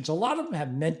veterans. A lot of them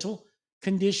have mental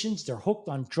conditions. They're hooked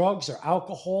on drugs. They're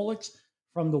alcoholics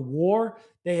from the war.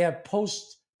 They have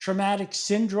post-traumatic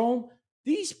syndrome.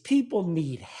 These people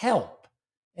need help.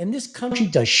 And this country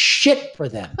does shit for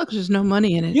them. Because there's no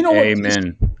money in it. You know what?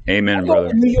 Amen. I Amen, go brother.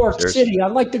 to New York Seriously. City. I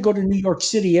like to go to New York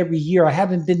City every year. I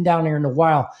haven't been down there in a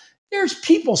while. There's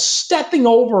people stepping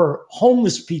over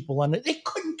homeless people, and they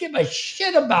couldn't give a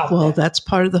shit about Well, that. that's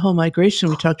part of the whole migration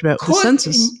we talked about with the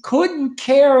census. Couldn't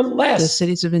care The less.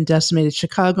 cities have been decimated.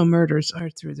 Chicago murders are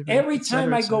through the roof. Every et cetera,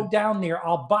 time I et cetera. go down there,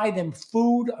 I'll buy them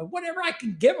food, whatever I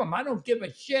can give them. I don't give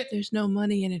a shit. There's no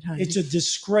money in it, honey. It's a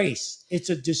disgrace. It's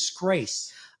a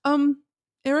disgrace.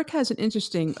 Eric has an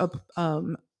interesting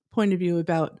point of view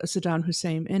about Saddam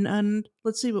Hussein, and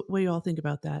let's see what you all think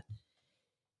about that.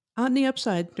 On the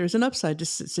upside, there's an upside to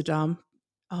Saddam.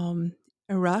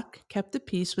 Iraq kept the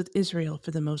peace with Israel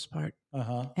for the most part,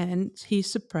 and he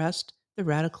suppressed the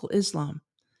radical Islam.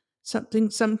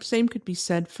 Same could be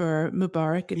said for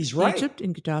Mubarak He's of right. Egypt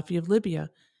and Gaddafi of Libya,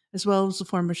 as well as the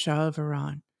former Shah of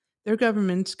Iran. Their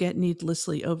governments get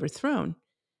needlessly overthrown.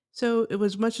 So,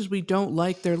 as much as we don't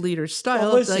like their leader's style,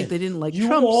 Well, listen, like they didn't like you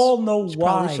Trump's, all know we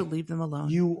probably why. should leave them alone.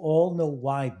 You all know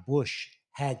why Bush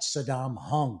had Saddam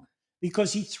hung,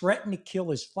 because he threatened to kill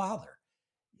his father.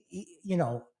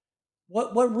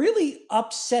 What really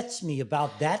upsets me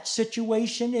about that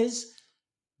situation is,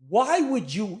 why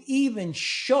would you even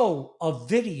show a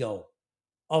video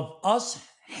of us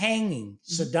hanging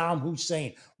Saddam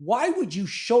Hussein? Why would you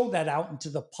show that out into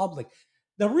the public?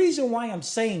 The reason why I'm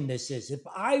saying this is, if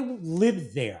I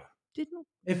lived there,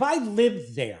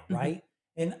 right,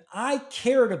 and I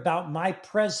cared about my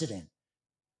president,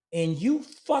 and you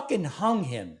fucking hung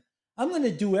him, I'm going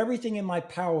to do everything in my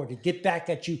power to get back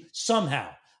at you somehow.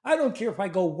 I don't care if I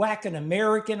go whack an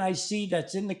American I see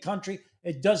that's in the country.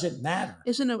 It doesn't matter.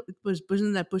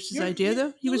 Wasn't that Bush's idea,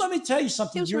 though? Let me tell you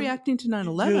something. He was reacting to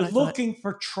 9/11. You're looking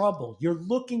for trouble. You're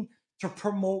looking to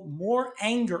promote more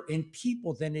anger in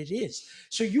people than it is.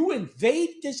 So you invade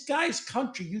this guy's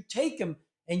country, you take him,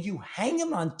 and you hang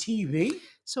him on TV.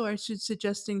 So are you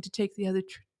suggesting to take the other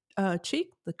cheek,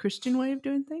 the Christian way of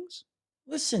doing things?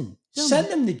 Listen, send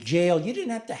him to jail. You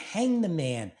didn't have to hang the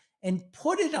man and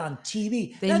put it on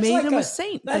TV. They made him a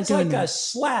saint. That's like a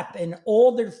slap in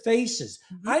all their faces.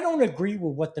 I don't agree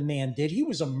with what the man did. He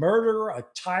was a murderer, a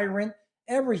tyrant,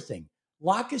 everything.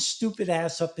 Lock his stupid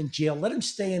ass up in jail. Let him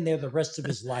stay in there the rest of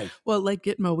his life. Well, like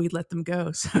Gitmo, we let them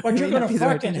go. So but you're going to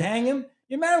fucking hang him?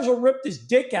 You might as well ripped his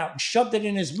dick out and shoved it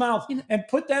in his mouth and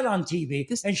put that on TV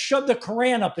and shoved the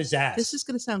Quran up his ass. This is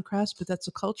going to sound crass, but that's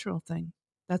a cultural thing.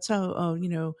 That's how,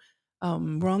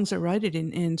 wrongs are righted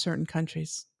in certain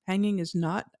countries. Hanging is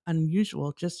not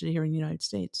unusual just here in the United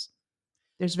States.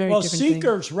 There's very Well, different things.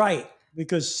 Seeker's right,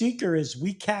 because Seeker is,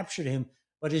 we captured him,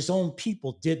 but his own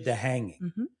people did the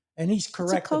hanging. Mhm. And he's It's a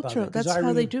correct about cultural. it. 'cause That's I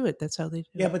how they read- do it. That's how they do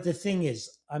Yeah, it. but the thing is,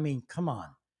 I mean, come on.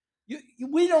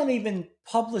 We don't even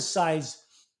publicize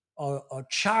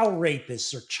child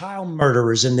rapists or child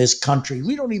murderers in this country.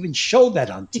 We don't even show that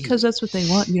on TV. Because that's what they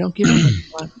want. You don't give them what they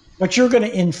want. But you're going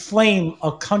to inflame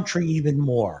a country even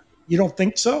more. You don't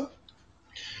think so?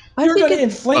 I You're think going to it,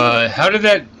 inflame it. How did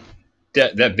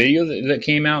that video that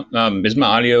came out? Is my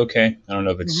audio okay? I don't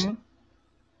know if it's Mhm.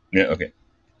 yeah okay.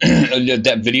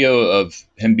 That video of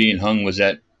him being hung, was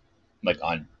that like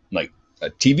on like a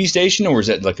TV station, or was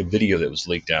that like a video that was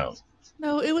leaked out?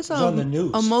 no, it was on the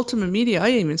news. on multimedia. I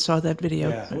even saw that video.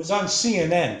 Yeah, it was on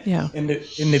CNN Yeah. in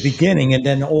the beginning, and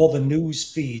then all the news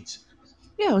feeds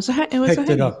Yeah, it was a picked it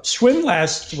hanging. up.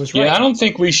 Swimlast was right. Yeah, I don't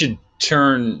think we should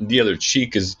turn the other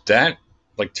cheek. Is that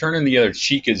like turning the other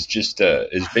cheek is just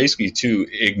is basically to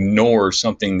ignore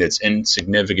something that's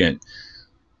insignificant,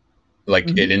 like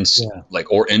Mhm. Yeah.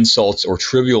 like or insults or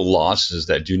trivial losses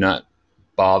that do not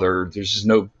bother. There's just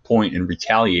no point in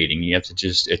retaliating. You have to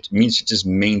it means to just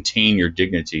maintain your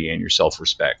dignity and your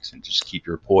self-respect and just keep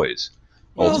your poise.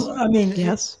 Well, I mean,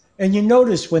 Yes. and you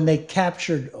notice when they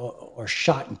captured or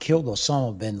shot and killed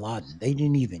Osama bin Laden, they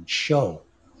didn't even show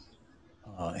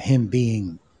him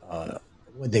being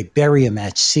when they bury him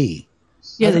at sea.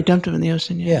 Yeah, they dumped him in the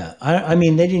ocean. Yeah. Yeah, I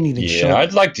mean, they didn't even show. Yeah,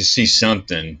 I'd like to see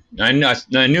something. I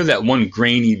knew that one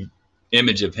grainy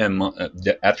image of him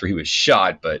after he was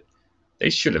shot, but they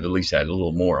should have at least had a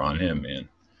little more on him,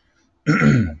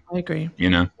 man. I agree. You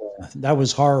know? That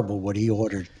was horrible what he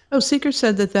ordered. Oh, Seeker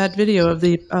said that video of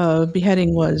the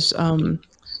beheading was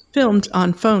filmed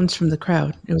on phones from the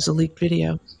crowd. It was a leaked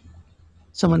video.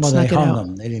 Someone Well, they snuck it hung out.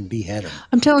 him. They didn't behead him.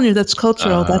 I'm telling you, that's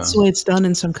cultural. That's the way it's done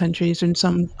in some countries or in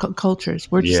some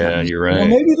cultures. We're just Yeah, not- you're Well, right.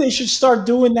 maybe they should start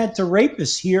doing that to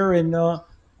rapists here and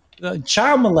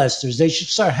child molesters. They should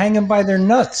start hanging by their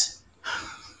nuts.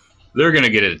 They're gonna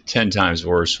get it 10 times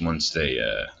worse once they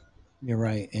You're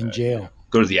right. In jail.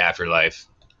 go to the afterlife.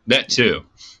 That too.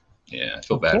 Yeah, I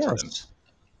feel Of bad for them. course.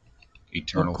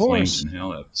 Eternal Of course. flames in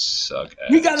hell. That would suck.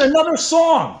 We got another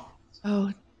song.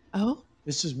 Oh,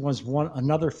 This was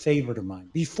another favorite of mine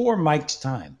before Mike's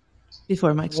time.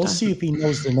 before Mike's We'll time. see if he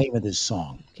knows the name of this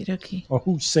song Okie or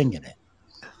who's singing it.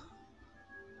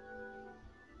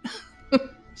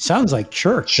 Sounds like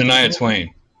church. Shania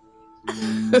Twain.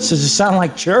 Does it sound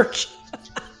like church?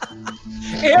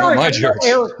 Eric, Not my I know church.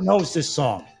 Eric knows this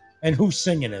song and who's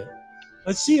singing it.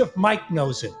 Let's see if Mike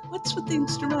knows it. What's with the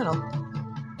instrumental?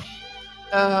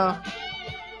 The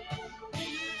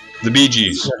Bee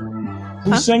Gees.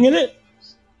 Who's singing it?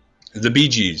 The Bee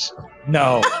Gees.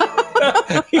 No.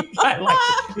 I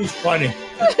like it. He's funny.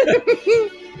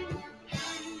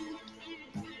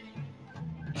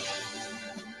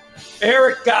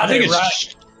 Eric got it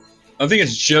right. I think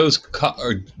it's Joe's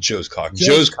Cocker. Joe's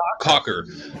Cocker.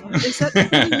 Is that the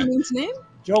man's name?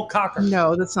 Joe Cocker.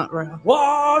 No, that's not real.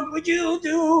 What would you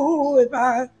do if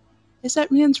I... Is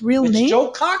that man's real It's name? Joe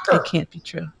Cocker. It can't be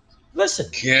true. Listen.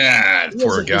 God,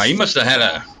 poor guy. He must have had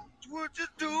a.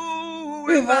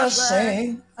 If I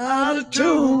sang out of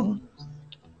tune,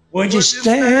 would you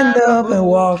stand up and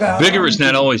walk out? Bigger is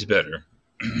not always better.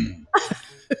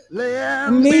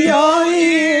 Me your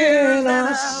ear and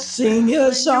I sing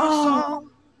your song.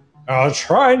 I'll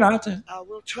try not to I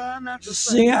will try not to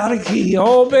sing out of key.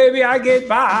 Oh, baby, I get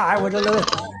by with a little.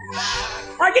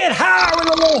 I get high with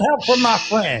a little help from my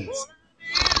friends.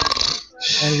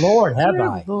 And Lord, have Dear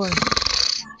I. Lord.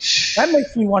 That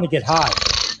makes me want to get high.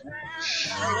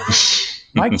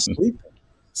 Mike's sleeping.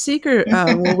 Seeker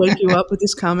will wake you up with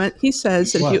this comment. He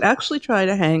says that What? if you actually try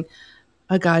to hang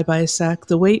a guy by a sack,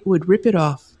 the weight would rip it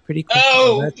off pretty quickly.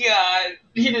 Oh God!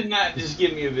 He did not just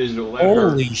give me a visual. That hurt.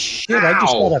 Holy shit!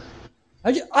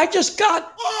 I just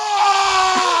got.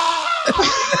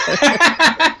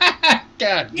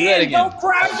 God, do that Ian, again. don't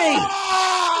grab me!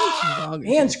 Dog.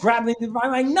 Ian's grabbing me by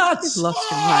my nuts. He's lost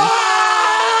his mind.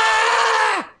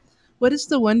 Ah! What is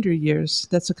the Wonder Years?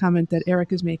 That's a comment that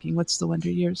Eric is making. What's the Wonder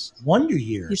Years? Wonder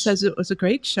Years. He says it was a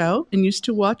great show and used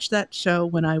to watch that show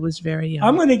when I was very young.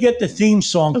 I'm going to get the theme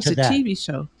song It was to a that. TV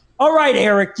show. All right,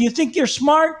 Eric. Do you think you're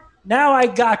smart? Now I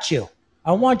got you.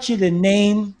 I want you to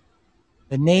name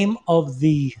the name of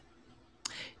the.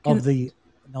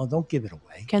 No, don't give it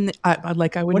away. Can they, I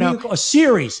like I would What do know. you call a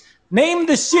series? Name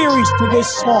the series to this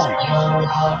song.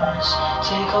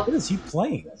 What is he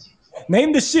playing?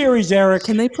 Name the series, Eric.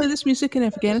 Can they play this music in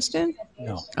Afghanistan?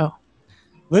 No. Oh,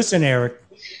 Listen, Eric.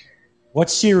 What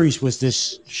series was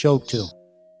this show to?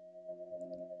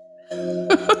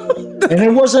 And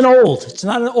it wasn't old. It's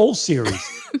not an old series.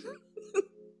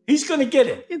 He's going to get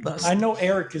it. He lost. I know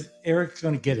Eric's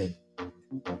going to get it.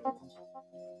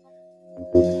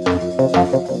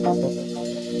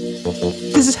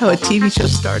 This is how a TV show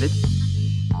started.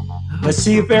 Let's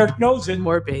see if Eric knows it.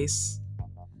 More bass.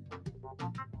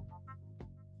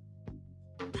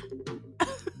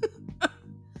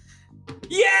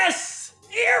 Yes!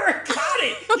 Eric got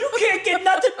it! You can't get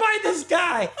nothing by this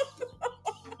guy.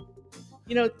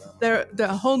 You know, the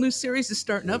whole new series is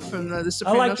starting up from the I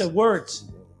Sopranos. like the words.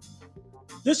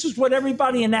 This is what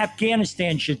everybody in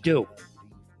Afghanistan should do.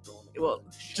 Well,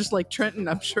 just like Trenton,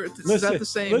 I'm sure it's not the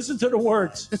same. Listen to the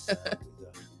words.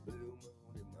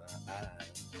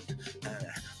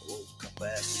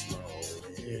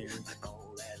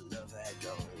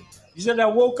 He said, I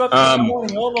woke up this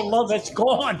morning, all the love that's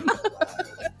gone.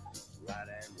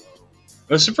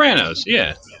 The Sopranos,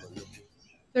 yeah.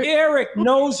 Eric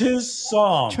knows his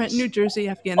song. Trenton, New Jersey,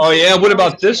 Afghanistan. Oh, yeah. What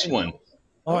about this one?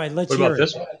 All right, let's What hear about it.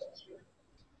 this one?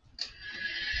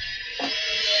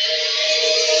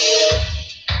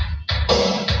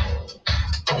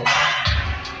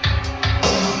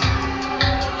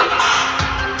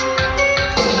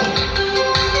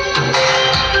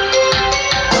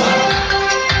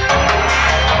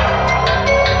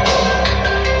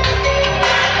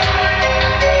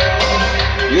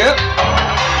 Yep.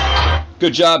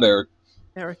 Good job, Eric.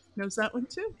 Eric knows that one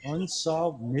too.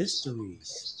 Unsolved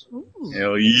Mysteries. Ooh.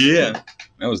 Hell yeah.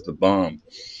 That was the bomb.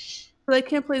 Well, they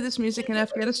can't play this music in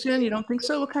Afghanistan. You don't think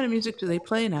so? What kind of music do they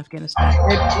play in Afghanistan?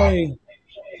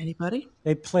 Anybody?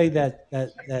 They play that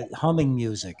humming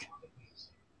music.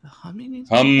 The humming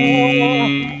music? I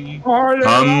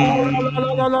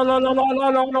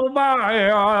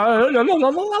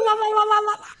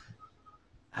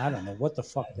don't know what the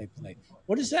fuck they play.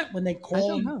 What is that when they I don't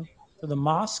call know. to the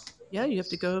mosque? Yeah, you have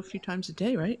to go a few times a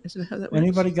day, right? Isn't that how that works?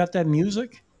 Anybody got that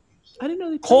music? I didn't know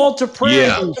they played. Call to prayer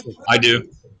Yeah. music. I do.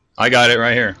 I got it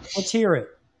right here. Let's hear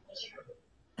it.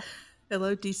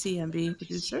 Hello, DCMB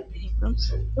producer from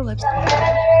the website.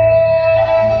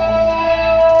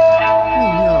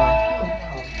 Oh, no.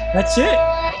 That's it.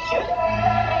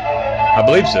 I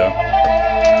believe so. I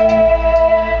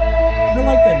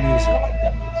like that music.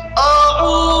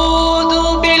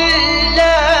 أعوذ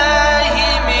بالله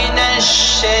من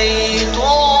الشيطان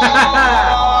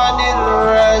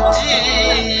الرجيم.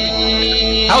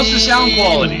 How's the sound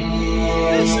quality?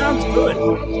 It sounds good.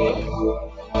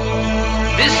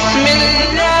 بسم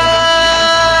الله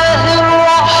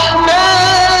الرحمن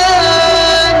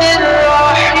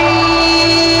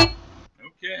الرحيم.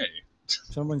 Okay.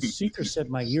 Someone's seeker said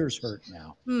my ears hurt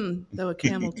now. Though a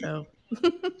camel toe.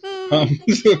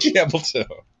 Camel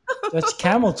toe. That's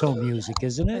camel toe music,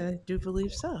 isn't it? I do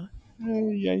believe so.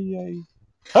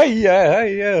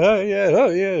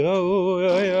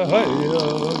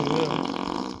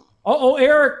 Oh,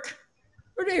 Eric.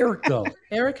 Where'd Eric go?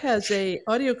 Eric has a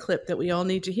audio clip that we all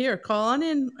need to hear. Call on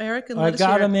in, Eric, and I let us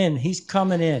got hear him it. in. He's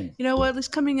coming in. You know what? He's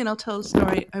coming in. I'll tell the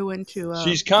story. I went to.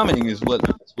 She's coming is what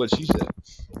she said.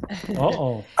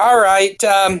 Uh-oh. All right.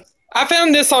 I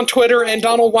found this on Twitter, and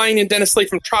Donald Wayne and Dennis Lee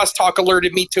from Trust Talk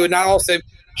alerted me to it, and I also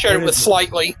shared it with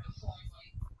Slightly.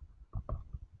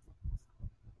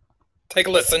 Take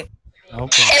a listen.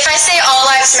 Okay. If I say all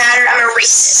lives matter, I'm a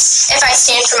racist. If I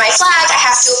stand for my flag, I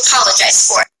have to apologize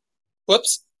for it.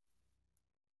 Whoops.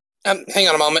 Hang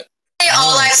on a moment. If I say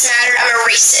all lives matter, I'm a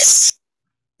racist.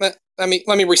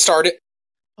 Let me restart it.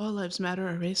 All lives matter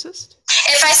are racist?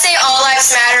 If I say all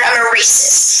lives matter, I'm a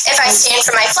racist. If I stand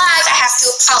for my flag, I have to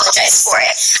apologize for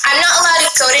it. I'm not allowed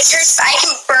to go to church, but I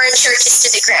can burn churches to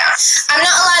the ground. I'm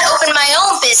not allowed to open my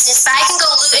own business, but I can go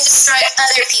loot and destroy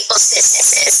other people's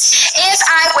businesses. If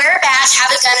I wear a badge,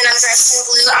 have a gun, and I'm dressed in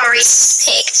blue, I'm a racist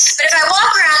pig. But if I walk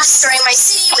around destroying my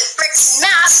city with bricks and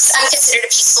masks, I'm considered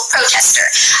a peaceful protester.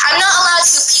 I'm not allowed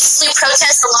to peacefully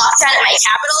protest the lockdown at my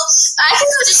capital, but I can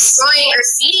go destroying or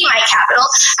graffiti my capital.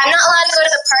 I'm not allowed to go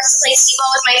to the park to play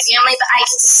t-ball with my family, but I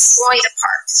can destroy the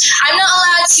park. I'm not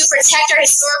allowed to protect our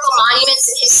historical monuments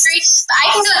and history, but I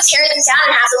can go tear them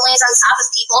down and have them land on top of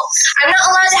people. I'm not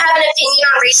allowed to have an opinion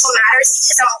on racial matters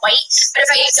because I'm white, but if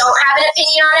I don't have an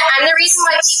opinion on it, I'm the reason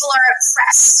why people are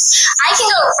oppressed. I can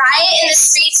go riot in the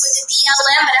streets with the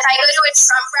BLM, but if I go to a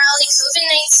Trump rally,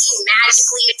 COVID-19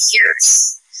 magically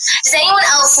appears. Does anyone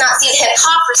else not see the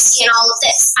hypocrisy in all of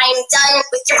this? I am done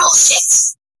with your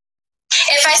bullshit.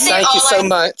 If I say Thank all you so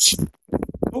much.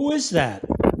 Who is that?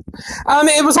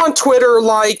 It was on Twitter,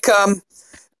 like,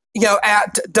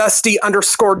 at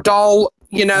Dusty_Doll,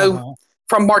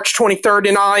 from March 23rd,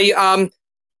 and I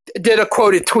did a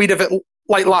quoted tweet of it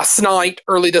late last night,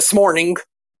 early this morning.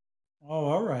 Oh,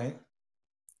 all right.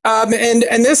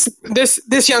 And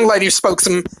this young lady spoke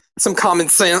some common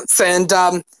sense, and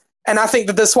I think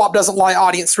that this swap doesn't lie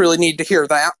audience really need to hear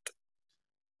that.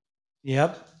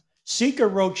 Yep. Seeker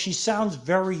wrote, she sounds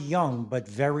very young, but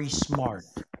very smart.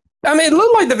 I mean, it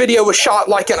looked like the video was shot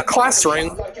like in a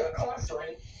classroom.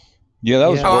 Yeah, that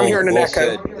was. Yeah. Oh, I'm hearing an well echo.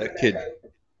 said. That kid.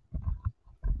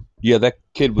 Yeah, that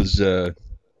kid was She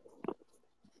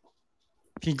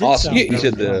did awesome. sound You very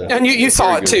said young. And you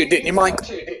saw very it too, didn't you, Mike?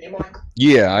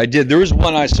 Yeah, I did. There was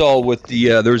one I saw with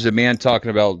the. There was a man talking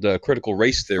about critical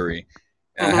race theory,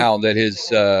 and how that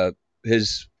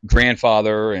his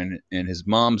grandfather and his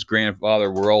mom's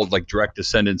grandfather were all like direct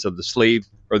descendants of the slave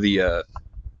or the.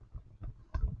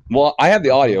 Well, I have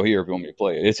the audio here if you want me to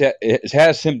play it. It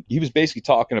has him. He was basically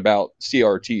talking about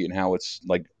CRT and how it's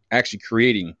like actually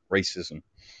creating racism.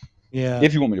 Yeah.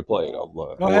 If you want me to play it, I'll.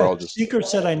 Go Or ahead. I'll just. Seeker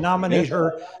said I nominate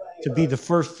her to be the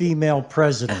first female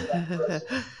president.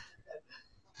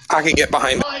 I could get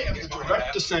behind it. I am a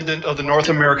direct descendant of the North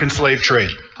American slave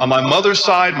trade. On my mother's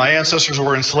side, my ancestors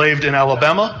were enslaved in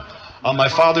Alabama. On my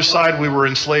father's side, we were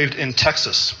enslaved in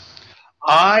Texas.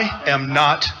 I am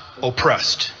not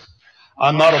oppressed.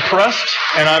 I'm not oppressed,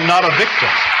 and I'm not a victim.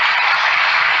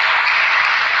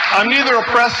 I'm neither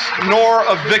oppressed nor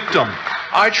a victim.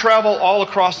 I travel all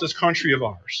across this country of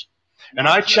ours. And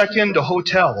I check into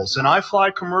hotels, and I fly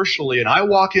commercially, and I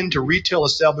walk into retail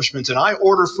establishments, and I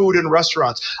order food in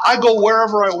restaurants. I go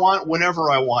wherever I want, whenever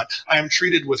I want. I am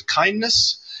treated with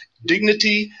kindness,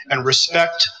 dignity, and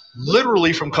respect,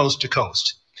 literally from coast to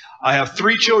coast. I have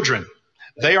 3 children.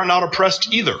 They are not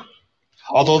oppressed either,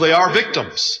 although they are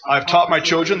victims. I've taught my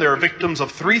children they are victims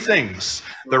of 3 things: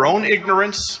 their own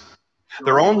ignorance,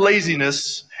 their own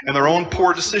laziness, and their own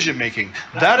poor decision making.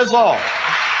 That is all.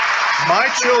 My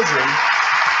children,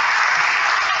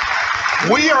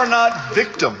 we are not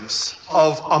victims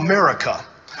of America.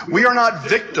 We are not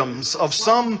victims of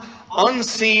some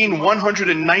unseen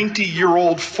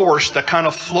 190-year-old force that kind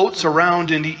of floats around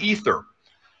in the ether.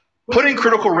 Putting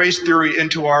critical race theory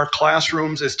into our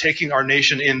classrooms is taking our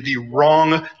nation in the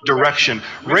wrong direction.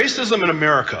 Racism in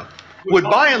America would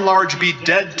by and large be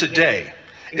dead today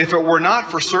if it were not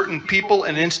for certain people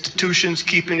and institutions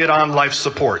keeping it on life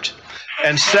support.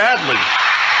 And sadly,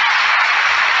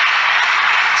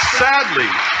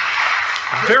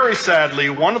 very sadly,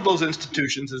 one of those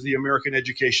institutions is the American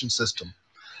education system.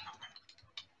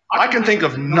 I can think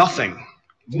of nothing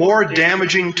more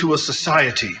damaging to a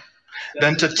society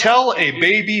than to tell a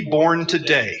baby born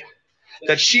today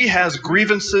that she has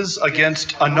grievances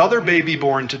against another baby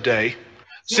born today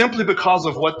simply because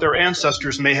of what their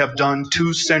ancestors may have done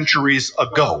 2 centuries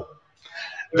ago.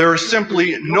 There is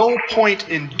simply no point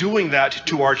in doing that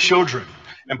to our children.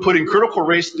 And putting critical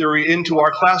race theory into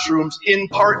our classrooms in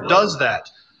part does that.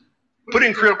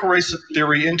 Putting critical race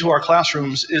theory into our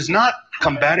classrooms is not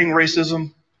combating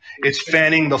racism, it's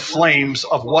fanning the flames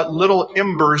of what little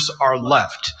embers are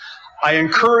left. I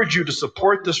encourage you to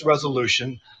support this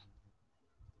resolution.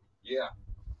 Yeah,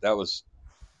 that was.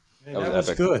 That was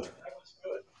good.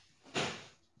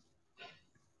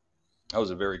 That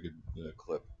was a very good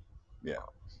clip. Yeah.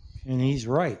 And he's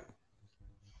right.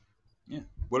 Yeah.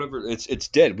 Whatever. It's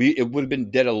dead. It would have been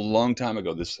dead a long time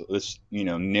ago. This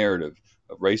narrative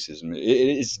of racism.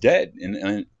 It's dead,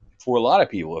 and for a lot of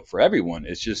people, for everyone,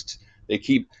 it's just they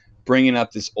keep bringing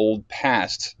up this old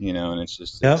past, and it's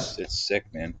just it's sick,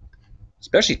 man.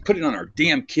 Especially putting on our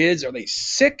damn kids. Are they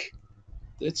sick?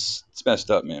 It's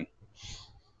messed up, man.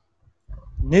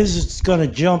 Niz is gonna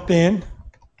jump in.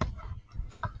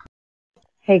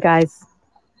 Hey guys.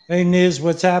 Hey Niz,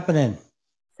 what's happening?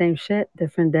 Same shit,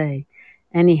 different day.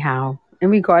 Anyhow, in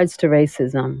regards to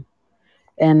racism,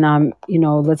 and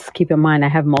let's keep in mind I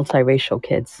have multiracial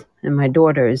kids, and my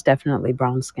daughter is definitely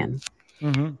brown skin.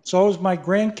 Mm-hmm. So is my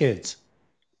grandkids.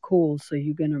 Cool. So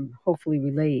you're gonna hopefully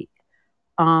relate.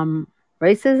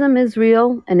 Racism is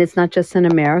real, and it's not just in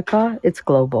America; it's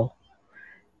global.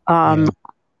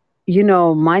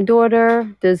 My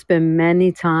daughter, there's been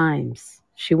many times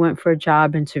she went for a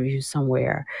job interview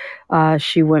somewhere.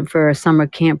 She went for a summer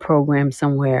camp program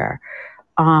somewhere.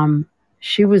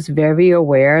 She was very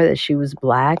aware that she was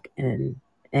Black, and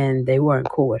they weren't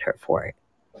cool with her for it.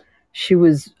 She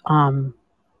was,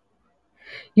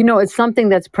 it's something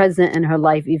that's present in her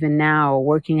life even now,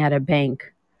 working at a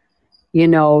bank.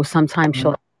 Sometimes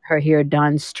she'll have her hair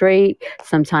done straight.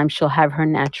 Sometimes she'll have her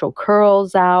natural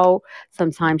curls out.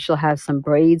 Sometimes she'll have some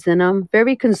braids in them,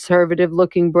 very conservative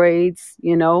looking braids,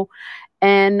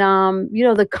 And,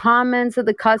 the comments of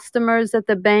the customers at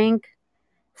the bank,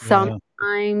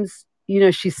 sometimes,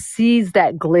 she sees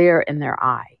that glare in their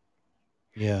eye.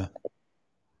 Yeah.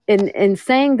 in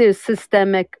saying there's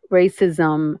systemic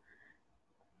racism,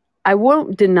 I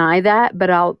won't deny that, but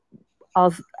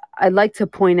I'd like to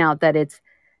point out that it's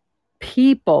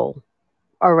people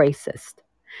are racist.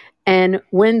 And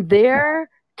when their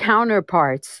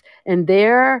counterparts and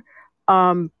their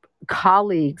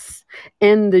colleagues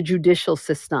in the judicial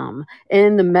system,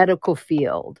 in the medical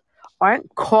field,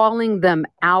 aren't calling them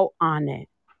out on it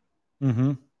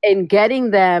and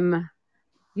getting them,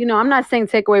 I'm not saying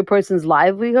take away a person's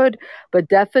livelihood, but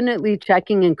definitely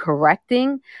checking and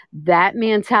correcting that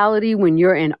mentality when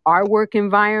you're in our work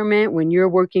environment, when you're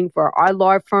working for our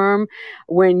law firm,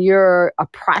 when you're a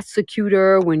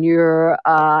prosecutor, when you're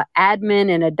admin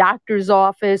in a doctor's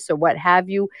office or what have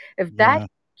you. If that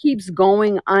keeps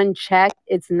going unchecked,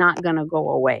 it's not going to go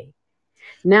away.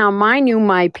 Now, mind you,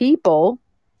 my people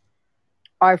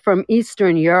are from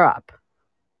Eastern Europe.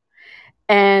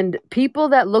 And people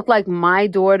that look like my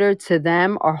daughter to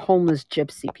them are homeless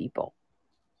gypsy people.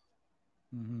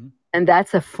 And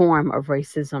that's a form of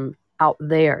racism out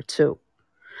there too.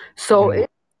 So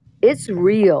it's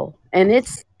real. And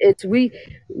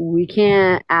we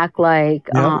can't act like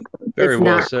very it's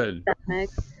well not said. systemic.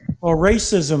 Well,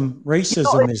 racism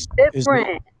It's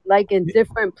different, like in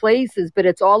different places, but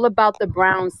it's all about the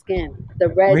brown skin, the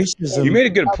red skin. You made a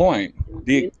good point.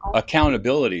 The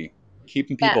accountability,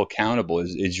 keeping people accountable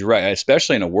is you're right,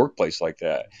 especially in a workplace like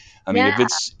that. I mean, if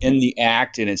it's in the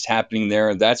act and it's happening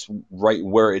there, that's right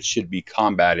where it should be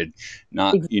combated,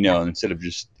 not, instead of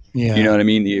just, you know what I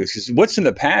mean? Because what's in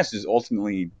the past is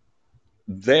ultimately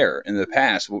there in the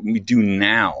past. What we do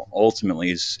now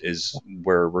ultimately is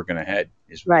where we're going to head.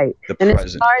 Is right. The and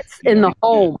present. It starts in the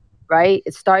home, right?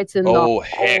 It starts in the home.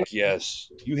 Heck yes.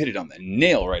 You hit it on the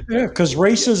nail right there. Yeah, because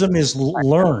racism is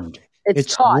learned.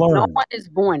 It's taught. learned. No one is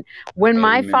born. When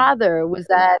my father was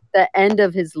at the end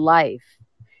of his life,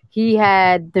 he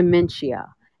had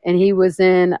dementia and he was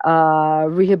in a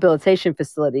rehabilitation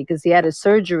facility because he had a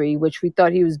surgery, which we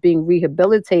thought he was being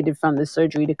rehabilitated from the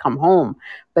surgery to come home.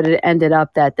 But it ended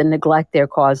up that the neglect there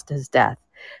caused his death.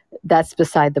 That's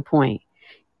beside the point.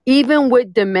 Even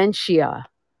with dementia,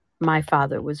 my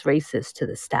father was racist to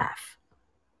the staff.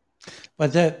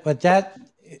 But that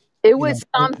it was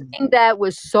something that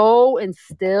was so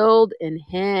instilled in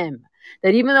him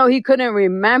that even though he couldn't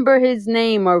remember his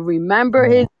name or remember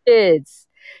his kids,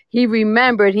 he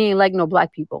remembered he ain't like no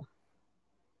black people.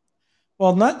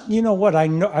 Well,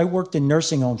 I worked in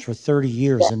nursing homes for 30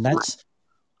 years, and that's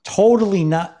totally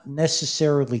not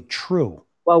necessarily true.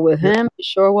 Well, with him, it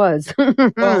sure was.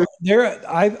 Well,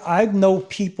 I've known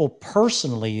people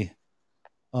personally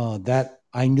that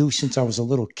I knew since I was a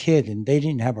little kid, and they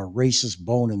didn't have a racist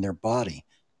bone in their body.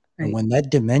 Right. And when that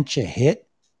dementia hit,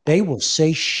 they will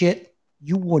say shit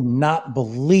you would not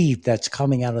believe that's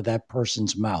coming out of that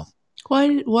person's mouth. Why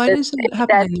does it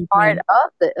happen? That's part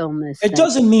of the illness. It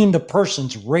doesn't mean the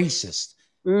person's racist,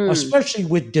 especially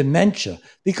with dementia,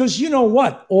 because you know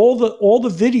what? All the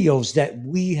videos that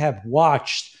we have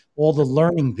watched, all the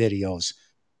learning videos,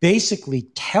 basically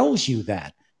tells you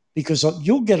that, because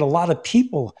you'll get a lot of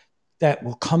people that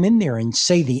will come in there and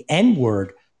say the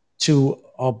N-word to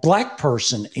a black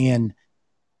person, and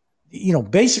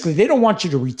basically they don't want you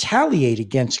to retaliate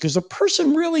against, because a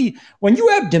person really, when you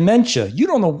have dementia, you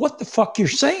don't know what the fuck you're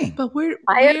saying. But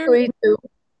I agree too.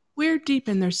 Where deep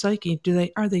in their psyche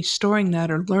are they storing that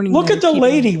or learning? Look at the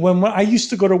lady when I used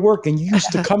to go to work and you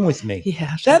used to come with me.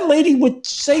 Yeah, that lady would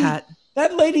say.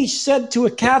 That lady said to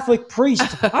a Catholic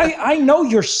priest, "I know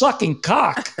you're sucking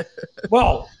cock."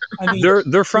 Well, I mean,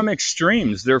 they're from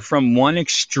extremes. They're from one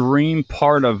extreme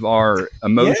part of our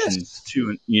emotions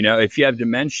to, if you have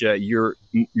dementia, your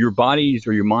body's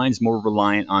or your mind's more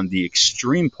reliant on the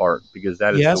extreme part, because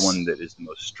that is the one that is the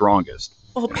most strongest.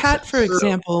 Well, Pat, for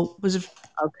example, was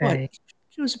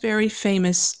she was a very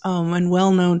famous and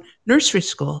well-known nursery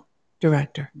school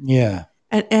director. Yeah.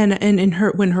 And in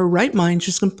when her right mind,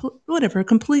 she's a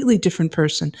completely different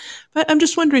person. But I'm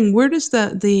just wondering, where does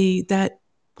that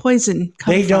poison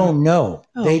come from? They don't know.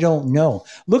 Oh. They don't know.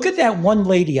 Look at that one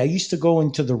lady. I used to go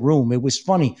into the room. It was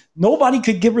funny. Nobody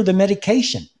could give her the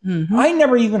medication. Mm-hmm. I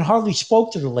never even hardly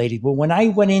spoke to the lady. But when I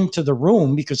went into the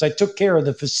room, because I took care of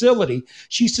the facility,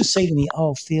 she used to say to me,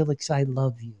 "Oh, Felix, I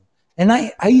love you." And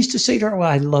I used to say to her, "Well,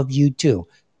 I love you too."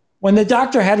 When the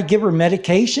doctor had to give her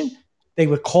medication, they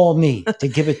would call me to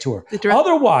give it to her.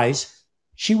 Otherwise,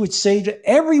 she would say to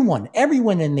everyone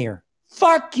in there,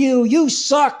 "Fuck you, you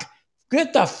suck.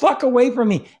 Get the fuck away from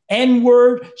me."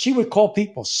 N-word. She would call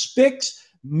people spics,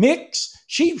 micks.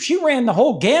 She ran the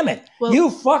whole gamut. Well,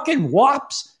 you fucking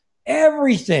wops.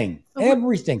 everything. But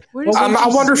where does But when I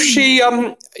she- wonder if she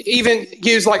even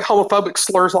used like homophobic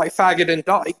slurs like faggot and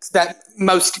dyke that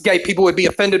most gay people would be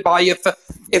offended by if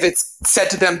it's said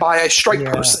to them by a straight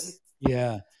Yeah. person.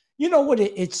 Yeah. You know what?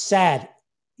 It's sad.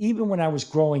 Even when I was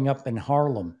growing up in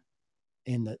Harlem,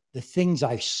 and the things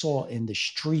I saw in the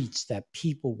streets that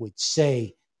people would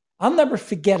say, I'll never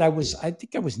forget. I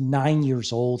think I was 9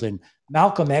 years old, and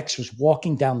Malcolm X was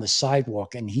walking down the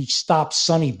sidewalk, and he stopped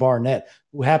Sonny Barnett,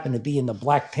 who happened to be in the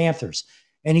Black Panthers.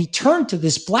 And he turned to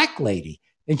this black lady,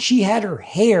 and she had her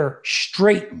hair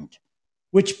straightened,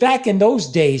 which back in those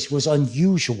days was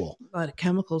unusual. A lot of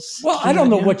chemicals. Well, I don't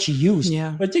know Yeah. what she used,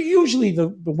 Yeah. but usually the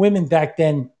women back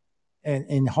then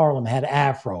in Harlem had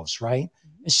afros, right?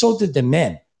 And so did the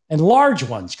men, and large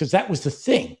ones, because that was the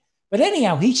thing. But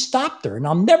anyhow, he stopped her, and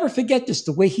I'll never forget this,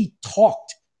 the way he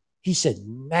talked. He said,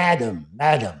 Madam,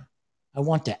 I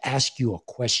want to ask you a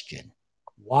question.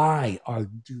 Why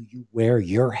do you wear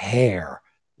your hair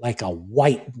like a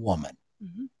white woman?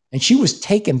 Mhm. And she was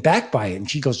taken back by it. And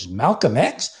she goes, Malcolm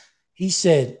X? He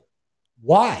said,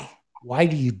 why? Why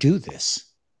do you do this?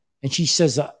 And she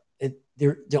says,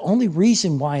 the only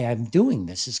reason why I'm doing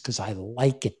this is because I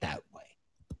like it that way.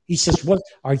 He says, what?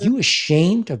 Are you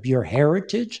ashamed of your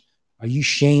heritage? Are you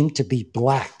ashamed to be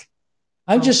black?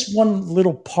 I'm just one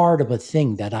little part of a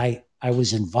thing that I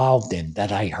was involved in,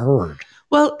 that I heard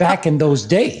Well, back in those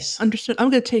days. Understood. I'm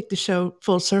going to take the show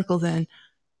full circle then.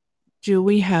 Do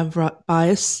we have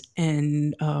bias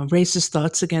and racist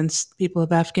thoughts against people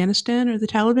of Afghanistan or the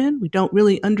Taliban? We don't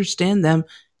really understand them,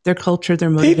 their culture, their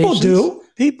motivations.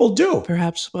 People do.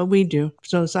 Perhaps what we do.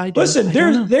 So as I do. Listen, I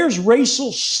don't know. there's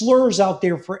racial slurs out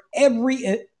there for every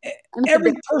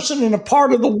person in a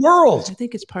part of the world. I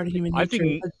think it's part of human nature. I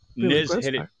think a really Niz gross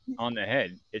hit it part. on the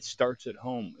head. It starts at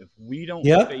home. If we don't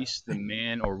Yep. face the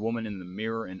man or woman in the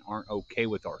mirror and aren't okay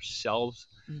with ourselves,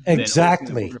 Mm-hmm. then Exactly.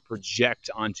 ultimately we're going to project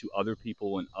onto other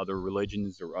people and other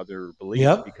religions or other beliefs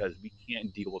Yep. because we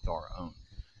can't deal with our own.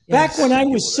 Back when I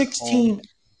Deal was with it at 16, home.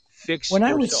 Fix when I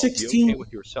yourself. was Be 16 okay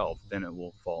with yourself, then it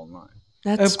will fall in line.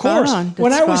 That's of spot course. on. That's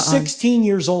When I was spot on. 16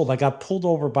 years old, I got pulled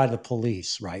over by the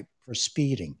police, right, for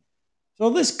speeding. So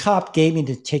this cop gave me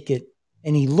the ticket,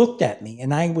 and he looked at me,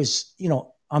 and I was,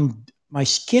 my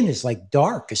skin is like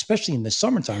dark, especially in the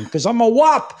summertime, because I'm a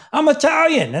WAP. I'm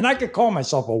Italian, and I could call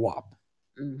myself a WAP.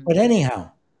 But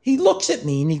anyhow, he looks at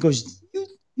me and he goes,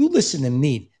 "You listen to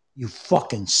me, you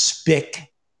fucking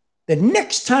spick. The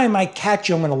next time I catch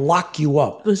you, I'm going to lock you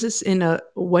up." Was this in a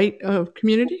white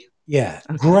community? Yeah,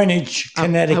 Greenwich,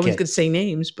 Connecticut. I was going to say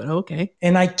names, but okay.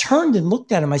 And I turned and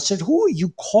looked at him. I said, "Who are you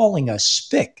calling a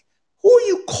spick? Who are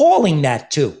you calling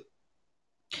that to?"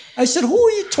 I said, "Who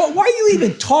are you talking? Why are you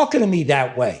even talking to me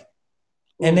that way?"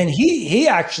 And then he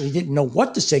actually didn't know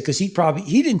what to say because he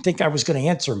didn't think I was going to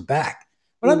answer him back.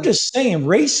 But I'm just saying,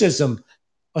 racism,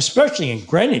 especially in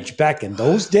Greenwich back in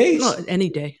those days. No, any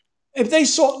day. If they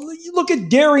saw, you look at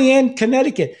Darien,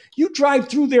 Connecticut. You drive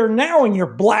through there now and you're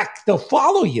black, they'll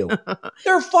follow you.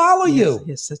 They'll follow you.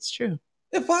 Yes, that's true.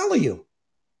 They'll follow you.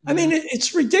 I mean,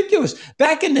 it's ridiculous.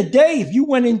 Back in the day, if you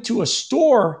went into a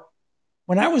store,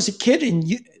 when I was a kid, and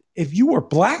if you were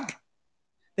black,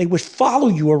 they would follow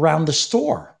you around the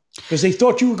store because they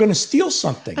thought you were going to steal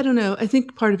something. I don't know. I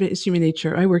think part of it is human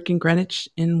nature. I work in Greenwich,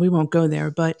 and we won't go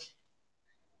there. But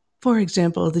for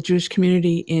example, the Jewish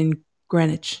community in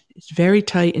Greenwich is very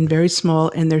tight and very small,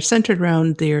 and they're centered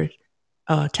around their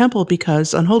temple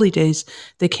because on holy days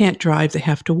they can't drive; they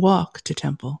have to walk to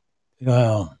temple.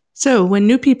 Wow. So when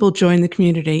new people join the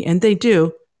community, and they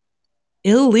do,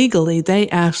 illegally, they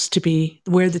ask to be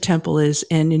where the temple is.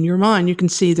 And in your mind, you can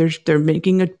see they're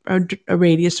making a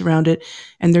radius around it,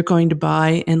 and they're going to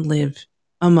buy and live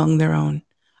among their own.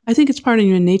 I think it's part of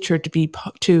human nature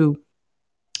to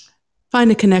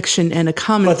find a connection and a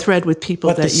common thread with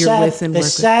people that you're with and work the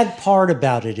with. sad part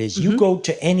about it is you go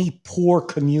to any poor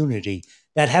community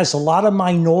that has a lot of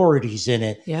minorities in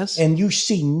it, yes, and you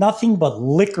see nothing but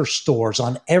liquor stores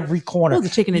on every corner. Well, they're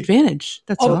taking advantage.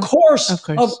 That's Of all. course. Of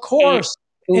course.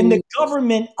 And the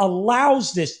government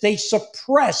allows this. They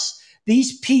suppress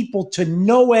these people to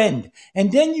no end.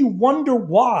 And then you wonder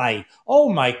why.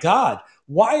 Oh my God,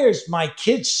 why is my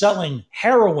kid selling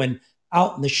heroin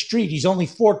out in the street? He's only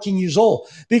 14 years old.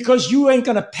 Because you ain't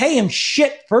going to pay him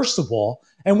shit, first of all.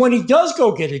 And when he does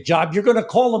go get a job, you're going to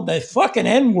call him the fucking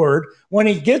N-word when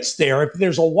he gets there if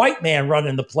there's a white man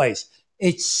running the place.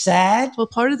 It's sad. Well,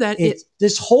 part of that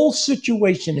this whole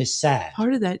situation is sad.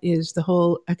 Part of that is the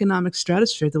whole economic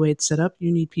stratosphere, the way it's set up.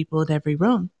 You need people at every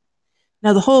rung.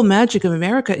 Now, the whole magic of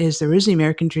America is there is the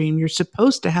American dream. You're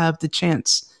supposed to have the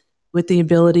chance with the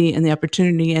ability and the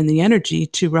opportunity and the energy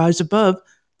to rise above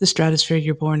the stratosphere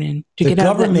you're born in to The get out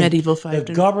of that government- medieval The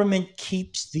fight. government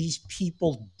keeps these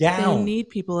people They down. need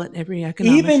people at every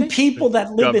economic Even phase. people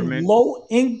that live in Government. low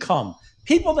income,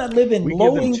 people that live in We give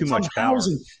low them too income much power.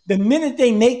 housing, the minute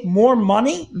they make more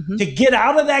money Mhm. to get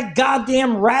out of that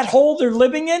goddamn rat hole they're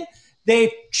living in,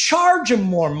 they charge them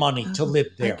more money to live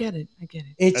there. I get it. I get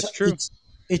it. It's That's true.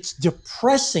 It's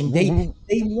depressing. They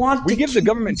want We to give the keep-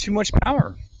 government too much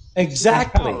power.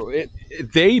 exactly.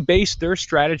 They base their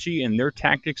strategy and their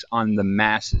tactics on the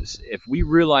masses. If we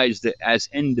realize that as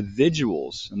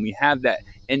individuals and we have that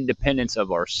independence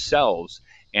of ourselves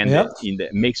and Yep.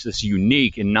 that makes us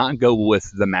unique and not go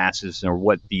with the masses or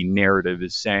what the narrative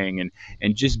is saying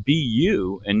and just be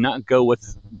you and not go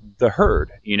with the herd,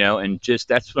 and just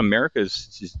that's what America is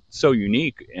just so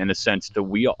unique in a sense that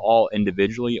we all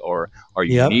individually are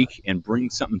Yep. unique and bring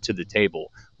something to the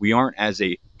table. We aren't as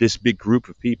this big group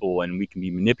of people and we can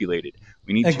be manipulated.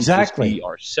 We need to Exactly. just be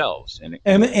ourselves and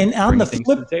And on bring the things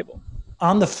flip to the table.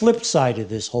 on the flip side of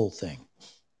this whole thing,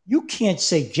 you can't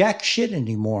say jack shit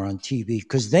anymore on TV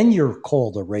because then you're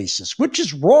called a racist, which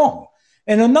is wrong.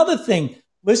 And another thing,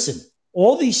 listen,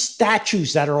 all these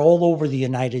statues that are all over the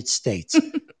United States.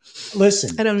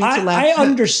 Listen, I don't mean to laugh. I but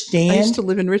understand. I used to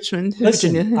live in Richmond,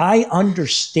 Listen, Virginia. I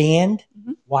understand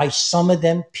Mhm. why some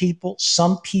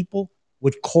people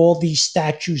would call these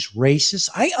statues racist.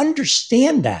 I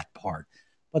understand that part.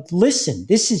 But listen,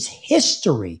 this is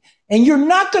history, and you're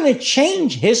not going to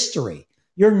change history.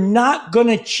 You're not going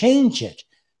to change it.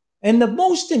 And the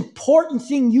most important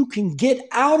thing you can get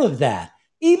out of that,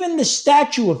 even the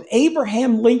statue of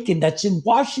Abraham Lincoln that's in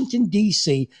Washington,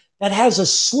 D.C., that has a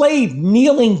slave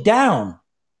kneeling down,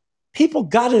 people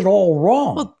got it all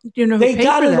wrong. Well, you know who They paid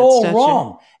got for it that all statue?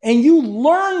 wrong. And you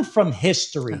learn from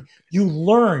history. You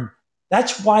learn.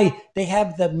 That's why they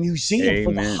have the museum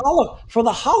Amen. for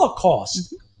the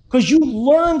Holocaust. Because you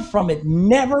learn from it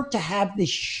never to have this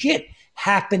shit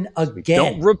happen again.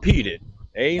 Don't repeat it.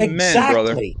 Amen,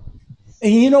 brother. Exactly.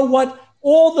 And you know what?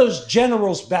 All those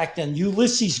generals back then,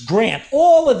 Ulysses Grant,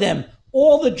 all of them,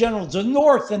 all the generals, the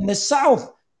North and the South,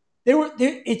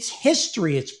 it's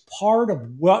history. It's part of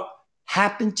what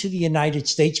happened to the United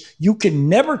States. You can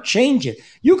never change it.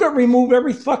 You can remove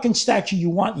every fucking statue you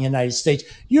want in the United States.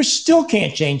 You still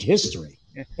can't change history.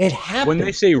 It happened. When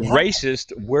they say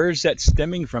racist, where's that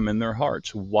stemming from in their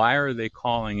hearts? Why are they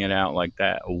calling it out like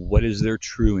that? What is their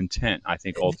true intent? I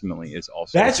think ultimately is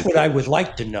also. That's what I would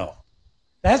like to know.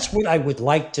 That's what I would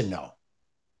like to know.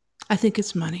 I think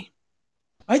it's money.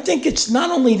 I think it's not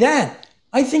only that.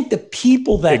 I think the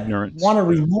people that Ignorance. want to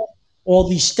remove all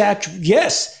these statues,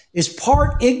 yes, is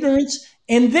part ignorance,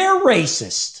 and they're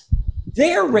racist.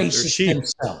 They're racist sheep.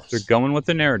 themselves. They're going with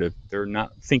the narrative. They're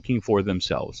not thinking for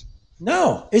themselves.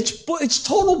 No, it's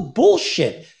total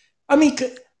bullshit. I mean,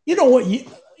 you know what?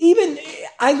 Even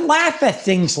I laugh at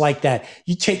things like that.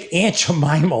 You take Aunt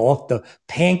Jemima off the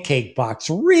pancake box.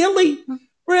 Really?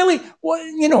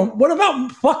 What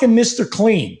about fucking Mr.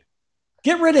 Clean?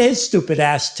 Get rid of his stupid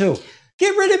ass too.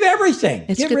 Get rid of everything.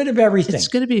 Get rid of everything. It's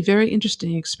going to be a very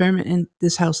interesting experiment in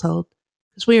this household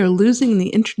because we are losing the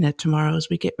internet tomorrow as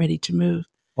we get ready to move.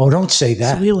 Oh, don't say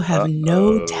that. So we will have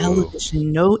no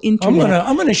television, no internet.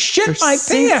 I'm gonna shit for my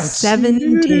 6, pants.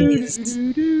 7 days.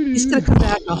 He's going to come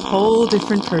back a whole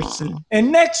different person.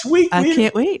 And next week, I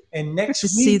can't wait. And next to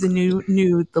week, see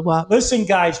the WAP. Listen,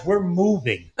 guys, we're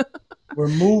moving. We're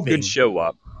moving. Good show,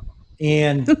 WAP.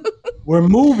 And we're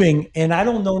moving, and I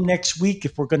don't know next week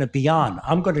if we're going to be on.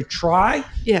 I'm going to try,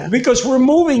 because we're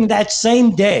moving that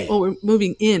same day. Well, we're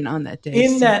moving in on that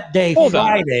day. That day,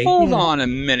 Friday. Hold on a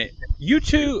minute. You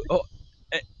two,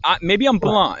 maybe I'm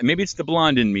blonde. Maybe it's the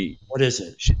blonde in me. What is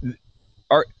it?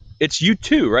 It's you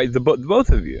two, right? The both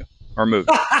of you are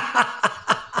moving.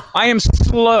 I am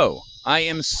slow.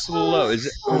 Is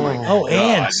it? Oh my God.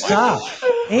 Ann, stop,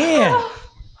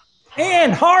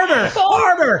 Ann,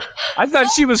 harder. I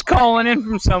thought she was calling in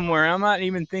from somewhere. I'm not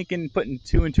even putting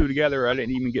 2 and 2 together. I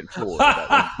didn't even get 4.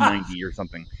 Like 90 or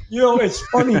something. You know, it's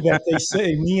funny that they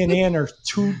say me and Ann are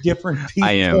two different people.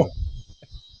 I am.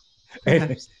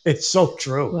 And it's so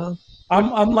true. Well,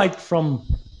 I'm like from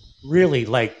really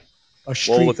like a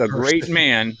street. Well, with a person. great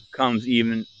man comes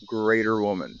even greater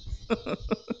woman.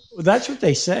 That's what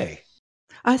they say.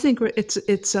 I think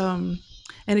it's an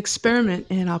experiment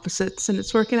in opposites, and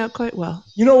it's working out quite well.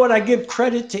 You know what? I give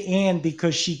credit to Ann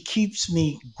because she keeps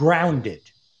me grounded.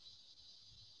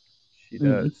 She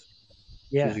does.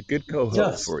 Yeah. She's a good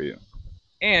co-host for you.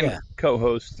 And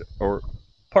co-host or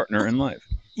partner in life.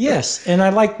 Yes, and I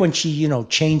like when she,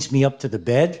 chains me up to the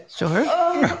bed. Sure.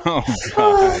 Oh,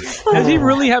 God. Does he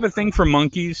really have a thing for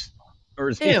monkeys? Or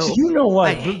is Ew. You know what?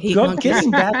 I hate Go- monkeys.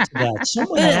 Getting back to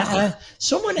that,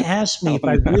 someone asked me if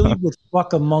I really would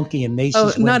fuck a monkey in Macy's Oh,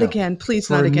 window not again. Please,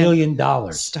 for not $1 again.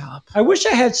 million. Stop. I wish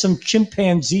I had some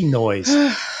chimpanzee noise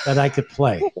that I could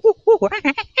play.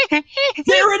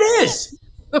 There it is.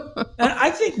 And I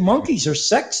think monkeys are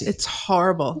sexy. It's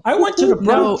horrible. I went to the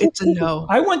No, Bronx. it's a no.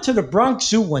 I went to the Bronx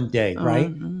Zoo one day, right?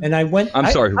 And I went. I'm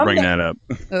sorry for I'm bringing not-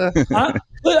 that up.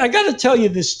 I got to tell you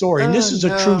this story, and this Oh, is a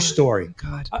no. true story.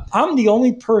 God. I'm the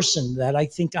only person that I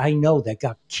think I know that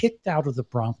got kicked out of the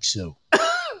Bronx Zoo.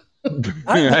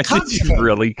 The cops came.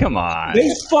 Really? Come on.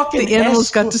 They fucking The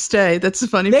animals got to stay. That's the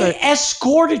funny part. They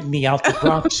escorted me out the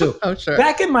Bronx Zoo. Oh, sure.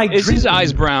 Back in my Is his drinking-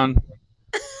 eyes brown?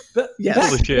 Yes.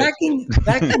 Holy shit.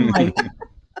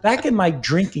 back in my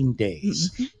drinking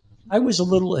days, I was a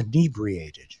little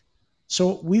inebriated.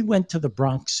 So we went to the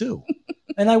Bronx Zoo.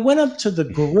 And I went up to the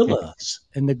gorillas,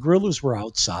 and the gorillas were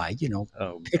outside,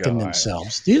 picking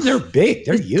themselves. They're big.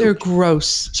 They're huge. They're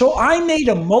gross. So I made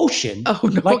a motion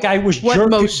like I was What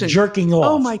motion? jerking off.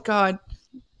 Oh, my God.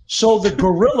 So the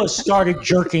gorillas started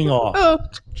jerking off. Oh.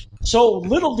 So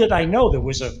little did I know there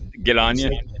was a Get on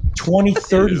you. 20,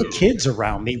 30 kids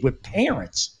around me with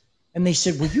parents. And they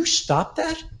said, will you stop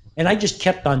that? And I just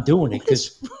kept on doing it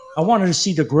because I wanted to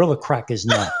see the gorilla crack his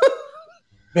nut,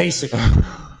 basically.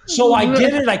 So I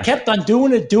did it. I kept on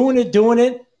doing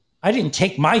it. I didn't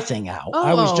take my thing out.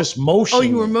 I was just motioning. Oh,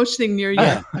 you were motioning near you.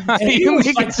 And he You was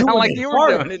make like it sound doing like it you were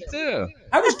hard. doing it too.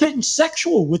 I was getting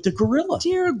sexual with the gorilla.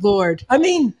 Dear Lord. I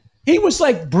mean, he was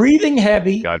like breathing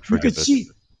heavy. God You could forgive us. see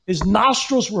his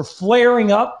nostrils were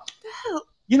flaring up.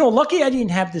 Lucky I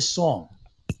didn't have this song.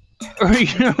 You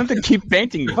don't have to keep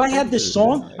painting. If I had this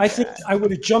song, I think I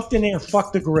would have jumped in there and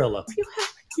fucked the gorilla.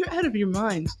 You're out of your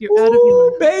mind. You're out of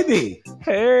your mind. Baby.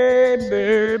 Hey,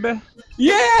 baby.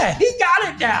 Yeah, he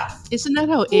got it now. Isn't that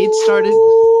how AIDS started?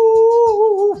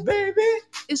 Ooh, baby.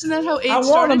 Isn't that how AIDS I want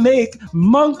started? to make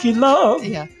monkey love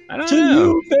Yeah. I don't to know.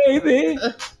 you, baby.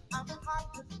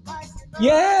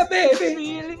 Yeah,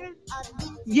 baby.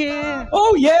 Yeah.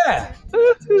 Oh, yeah.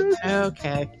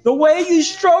 Okay. The way you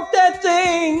stroke that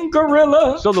thing,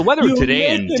 gorilla. So the weather You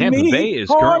today in making Tampa me Bay is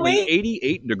horny? currently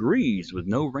 88 degrees with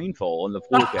no rainfall in the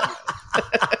forecast.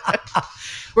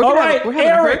 We're All gonna right, have, we're having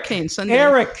a Eric. hurricane Sunday.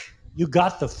 Eric, you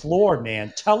got the floor,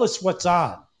 man. Tell us what's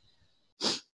on.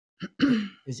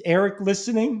 Is Eric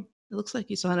listening? It looks like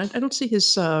he's on. I don't see his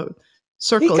circle.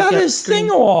 He got yet. his thing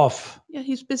off. Yeah,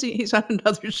 he's busy. He's on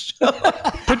another show.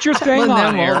 Put your thing Telling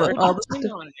on, them all the- Eric. all the Put your thing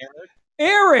stuff. on, Eric.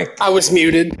 Eric. I was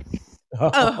muted.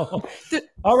 Oh.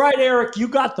 All right, Eric, you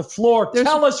got the floor.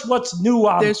 Tell us what's new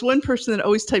on. There's one person that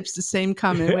always types the same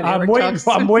comment when I'm Eric waiting. talks.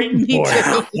 I'm waiting Me for it.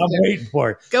 too. I'm waiting for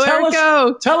it. Go, tell Eric, us,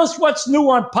 go. Tell us what's new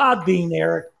on Podbean,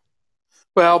 Eric.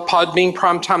 Well, Podbean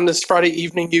primetime this Friday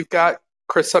evening. You've got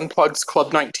Chris Unplugged's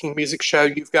Club 19 music show.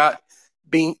 You've got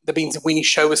the Beans and Weenie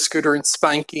show with Scooter and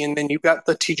Spanky, and then you've got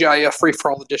the TGIF Free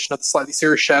for All edition of the Slightly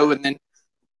Serious show, and then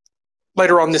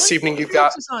later on this evening you've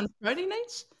got. Is on Friday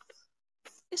nights.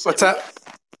 What's that?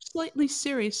 Slightly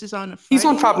Serious is on a Friday. He's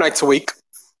on 5 nights a week.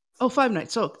 Oh, 5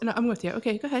 nights. Oh, no, I'm with you.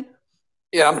 Okay, go ahead.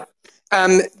 Yeah.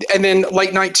 And then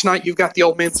late night tonight, you've got the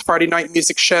Old Man's Friday Night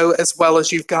Music Show, as well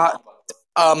as you've got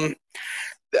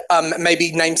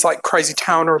maybe names like Crazy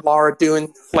Town or Laura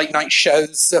doing late night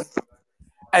shows.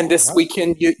 And this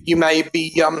weekend, you may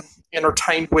be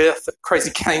entertained with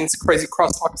Crazy Kane's Crazy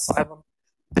Crosstalk Asylum.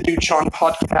 The Dude Sean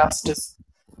podcast is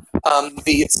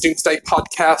the It's Doomsday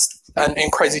podcast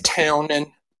and Crazy Town and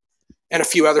a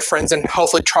few other friends, and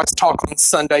hopefully try to talk on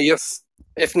Sunday.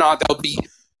 If not, they'll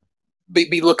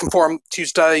be looking for them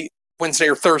Tuesday, Wednesday,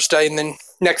 or Thursday. And then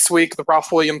next week, the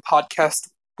Ralph William podcast,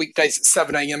 weekdays at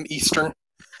 7 a.m. Eastern,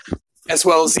 as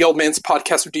well as the Old Man's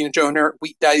podcast with Dina, Joe, and Eric,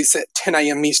 weekdays at 10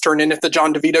 a.m. Eastern. And if the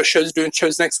John DeVito show is doing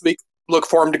shows next week, look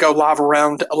for them to go live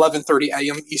around 11:30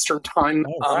 a.m. Eastern time.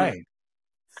 All right.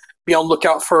 Be on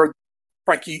lookout for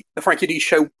the Frankie D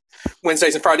show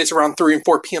Wednesdays and Fridays around 3 and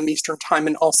 4 p.m. Eastern time,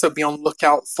 and also be on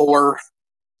lookout for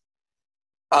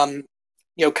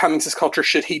Cummings' Culture.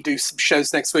 Should he do some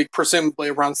shows next week, presumably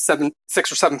around 6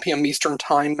 or 7 p.m. Eastern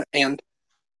time, and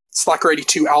Slacker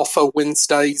 82 Alpha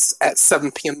Wednesdays at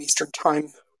 7 p.m. Eastern time.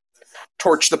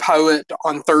 Torch the Poet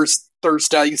on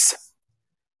Thursdays,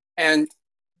 and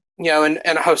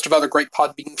a host of other great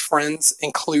Podbean friends,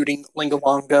 including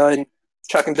Lingalonga and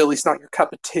Chuck and Billy's Not Your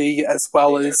Cup of Tea, as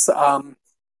well as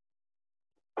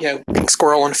Pink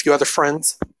Squirrel and a few other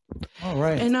friends. All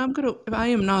right. And I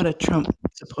am not a Trump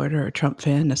supporter or a Trump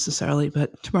fan necessarily,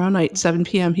 but tomorrow night, 7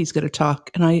 p.m., he's going to talk.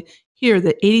 And I hear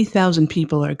that 80,000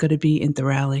 people are going to be in the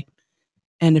rally.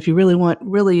 And if you really want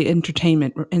really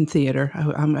entertainment in theater,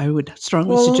 I would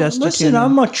strongly Well, suggest to listen, tune in.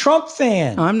 I'm a Trump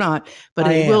fan. No, I'm not, but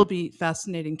I it will am. be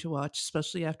fascinating to watch,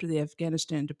 especially after the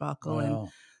Afghanistan debacle and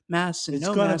Well, mass and it's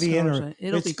no going to mass. be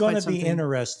It'll it's be going quite to be something.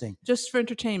 interesting. Just for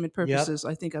entertainment Yep. purposes,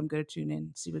 I think I'm going to tune in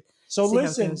and see So how it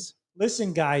listen, goes.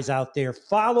 listen, guys out there,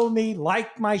 follow me,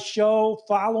 like my show,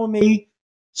 follow me,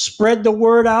 spread the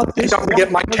word out. And This don't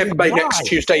forget Mike Watch Tampa Bay next Live.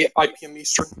 Tuesday at 5 p.m.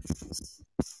 Eastern.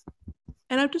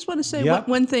 And I just want to say Yep.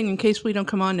 one thing in case we don't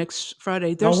come on next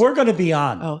Friday. No, we're going to be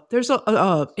on. Oh, there's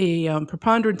a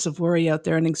preponderance of worry out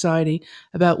there and anxiety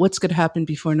about what's going to happen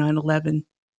before 9/11.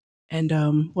 And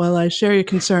while I share your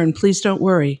concern, please don't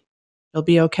worry. It'll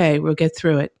be okay. We'll get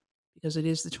through it because it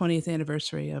is the 20th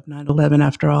anniversary of 9/11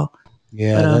 after all.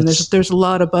 Yeah, But there's a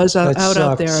lot of buzz out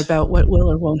there sucks. about what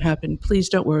will or won't happen. Please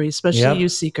don't worry, especially Yep. you,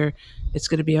 Seeker. It's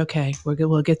going to be okay.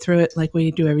 We'll get through it like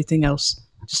we do everything else.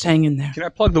 Just hang in there. Can I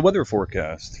plug the weather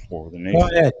forecast for the nation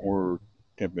ahead. or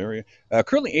Tampa area?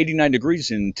 Currently 89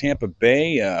 degrees in Tampa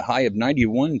Bay, a high of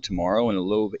 91 tomorrow, and a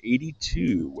low of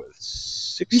 82 with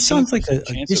 60%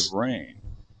 chance of rain.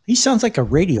 He sounds like a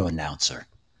radio announcer.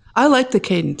 I like the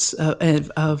cadence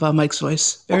of Mike's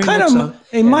voice. Very What kind much of so.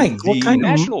 Hey, Mike? The What kind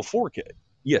national forecast?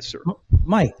 Yes, sir.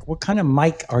 Mike? What kind of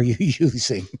mic are you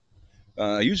using?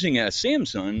 Using a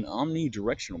Samsung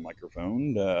omnidirectional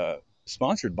microphone,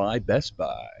 sponsored by Best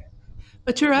Buy.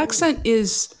 But your accent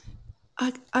is,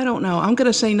 I don't know. I'm going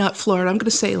to say not Florida. I'm going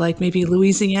to say like maybe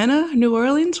Louisiana, New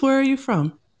Orleans. Where are you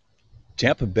from?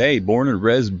 Tampa Bay, born and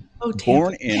raised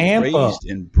Tampa.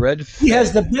 and bred. He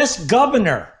has the best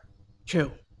governor.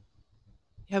 True.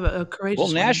 You have a courageous Well,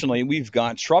 one. nationally, we've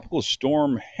got Tropical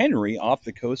Storm Henry off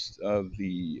the coast of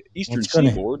the eastern It's gonna-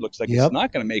 seaboard. Looks like Yep. it's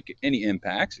not going to make any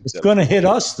impacts. It's except going to for hit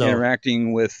us, though.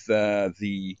 interacting with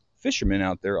the fishermen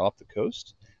out there off the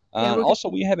coast. Yeah, we're- Also,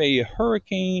 we have a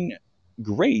Hurricane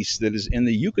Grace that is in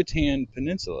the Yucatan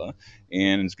Peninsula,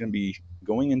 and it's going to be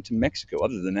going into Mexico.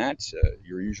 Other than that,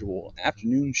 your usual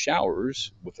afternoon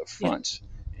showers with a front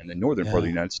in the northern part of the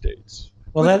United States.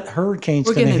 Well, that hurricane's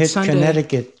we're going to getting it hit Sunday.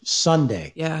 Connecticut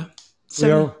Sunday. Yeah.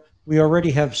 We already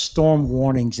have storm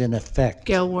warnings in effect.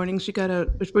 Gale warnings. It's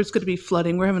going to be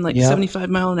flooding. We're having like Yep.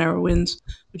 75-mile-an-hour winds,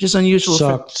 which is unusual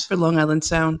Sucks. for Long Island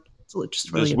Sound. It's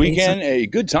just really This amazing. weekend, a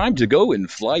good time to go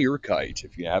and fly your kite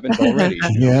if you haven't already.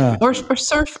 Yeah. Or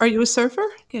surf. Are you a surfer?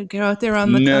 Get out there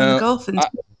on the Gulf and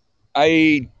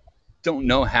I don't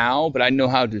know how, but I know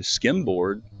how to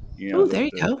skimboard. You know, Oh, there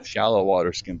you go. Shallow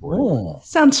water skimboard. Oh.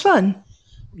 sounds fun.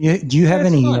 Do you have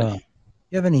That's any? fun.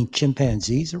 You have any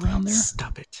chimpanzees around there?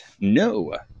 Stop it.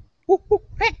 No.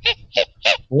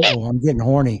 Oh, I'm getting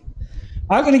horny.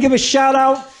 I'm going to give a shout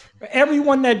out for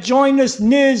everyone that joined us: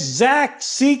 Niz, Zach,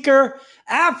 Seeker,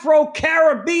 Afro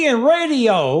Caribbean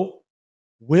Radio,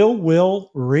 Will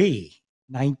Ree,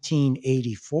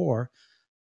 1984,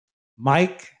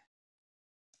 Mike,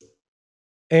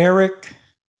 Eric,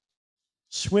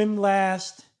 Swim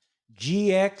Last,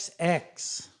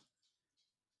 GXX.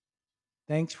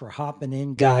 Thanks for hopping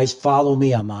in, guys. Follow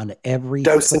me. I'm on every.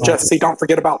 Dose and Jesse, don't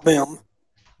forget about them.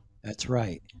 That's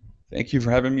right. Thank you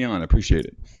for having me on. I appreciate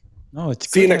it. No, it's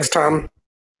See you good next time.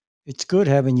 It's good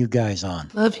having you guys on.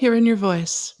 Love hearing your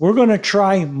voice. We're going to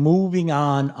try moving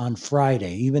on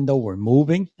Friday, even though we're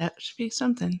moving. That should be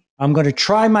something. I'm going to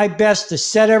try my best to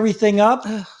set everything up.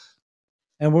 Ugh.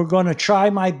 And we're going to try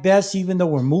my best, even though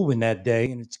we're moving that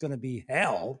day and it's going to be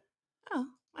hell. Oh,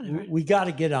 whatever. We got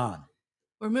to get on.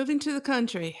 We're moving to the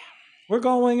country. We're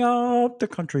going up the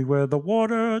country where the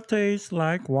water tastes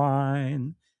like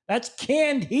wine. That's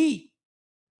Canned Heat.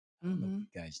 I don't know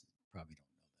if you guys probably don't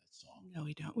know that song. No,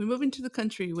 we don't. We're moving to the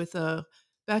country with a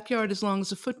backyard as long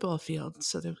as a football field.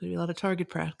 So there's going to be a lot of target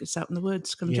practice out in the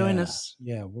woods. Come join us.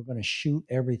 Yeah, we're going to shoot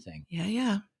everything.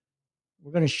 Yeah.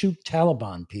 We're going to shoot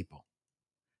Taliban people.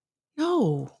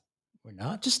 No, We're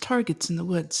not. just targets in the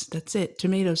woods. That's it.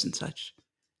 Tomatoes and such.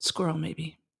 Squirrel,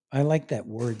 maybe. I like that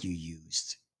word you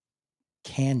used.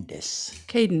 Candace.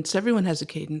 Cadence. Everyone has a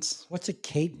cadence. What's a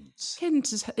cadence?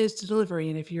 Cadence is delivery,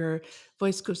 and if your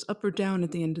voice goes up or down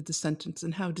at the end of the sentence,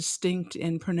 and how distinct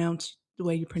and pronounced the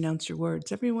way you pronounce your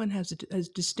words. Everyone has a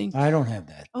distinct. I don't have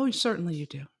that. Oh, certainly you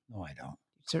do. No, I don't.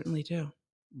 You certainly do.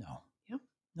 No. Yep.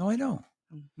 No, I don't.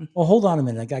 Mhm. Well, hold on a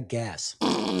minute. I got gas.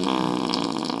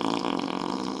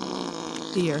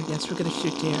 Deer. Yes, we're going to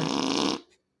shoot deer.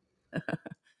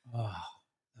 Oh,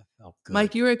 that felt good.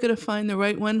 Mike, you are going to find the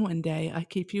right one day. I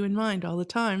keep you in mind all the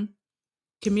time.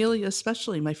 Camellia,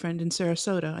 especially, my friend in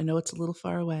Sarasota. I know it's a little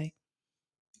far away.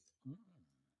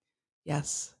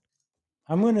 Yes.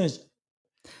 I'm going to.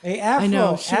 Hey, Afro. I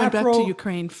know. She went back to Afro-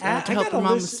 Ukraine to I help gotta her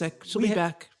mom was listen- sick. She'll we be ha-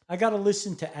 back. I got to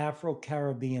listen to Afro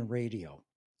Caribbean Radio.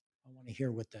 I want to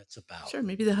hear what that's about. Sure,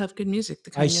 maybe they'll have good music.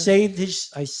 I saved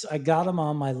his. I got him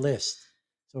on my list.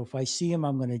 So if I see him,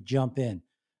 I'm going to jump in.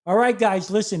 All right,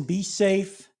 guys, listen. Be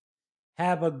safe.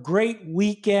 Have a great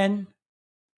weekend.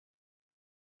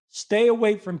 Stay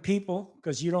away from people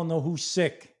because you don't know who's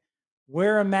sick.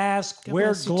 Wear a mask. God Wear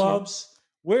bless you, too. gloves.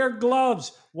 Wear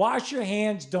gloves. Wash your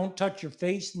hands. Don't touch your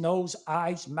face, nose,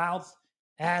 eyes, mouth,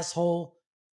 asshole,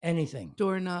 anything.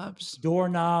 Doorknobs,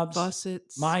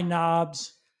 Faucets, my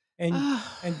knobs, and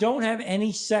don't have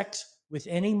any sex with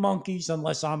any monkeys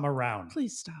unless I'm around.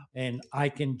 Please stop. And I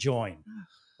can join.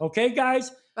 Okay,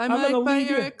 guys? Bye, I'm gonna Mike. Bye, leave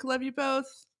you. Eric. Love you both.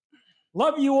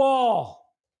 Love you all.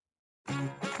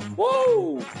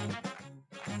 Woo!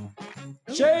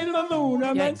 C'è la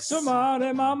luna, mezzo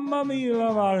mare, mamma mia,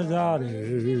 la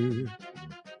marzare.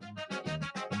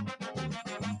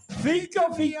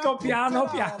 Fico, fico, piano,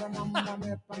 piano.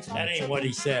 That ain't what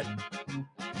he said.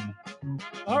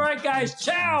 All right, guys.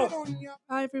 Ciao.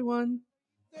 Bye, everyone.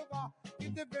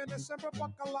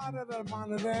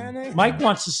 Mike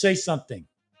wants to say something.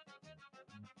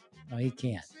 No, he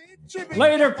can't.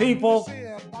 Later, people.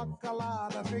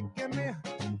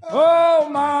 Oh,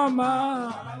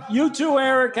 mama. You too,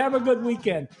 Eric. Have a good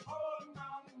weekend.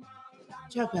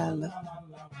 Ciao, Bella.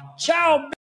 Ciao.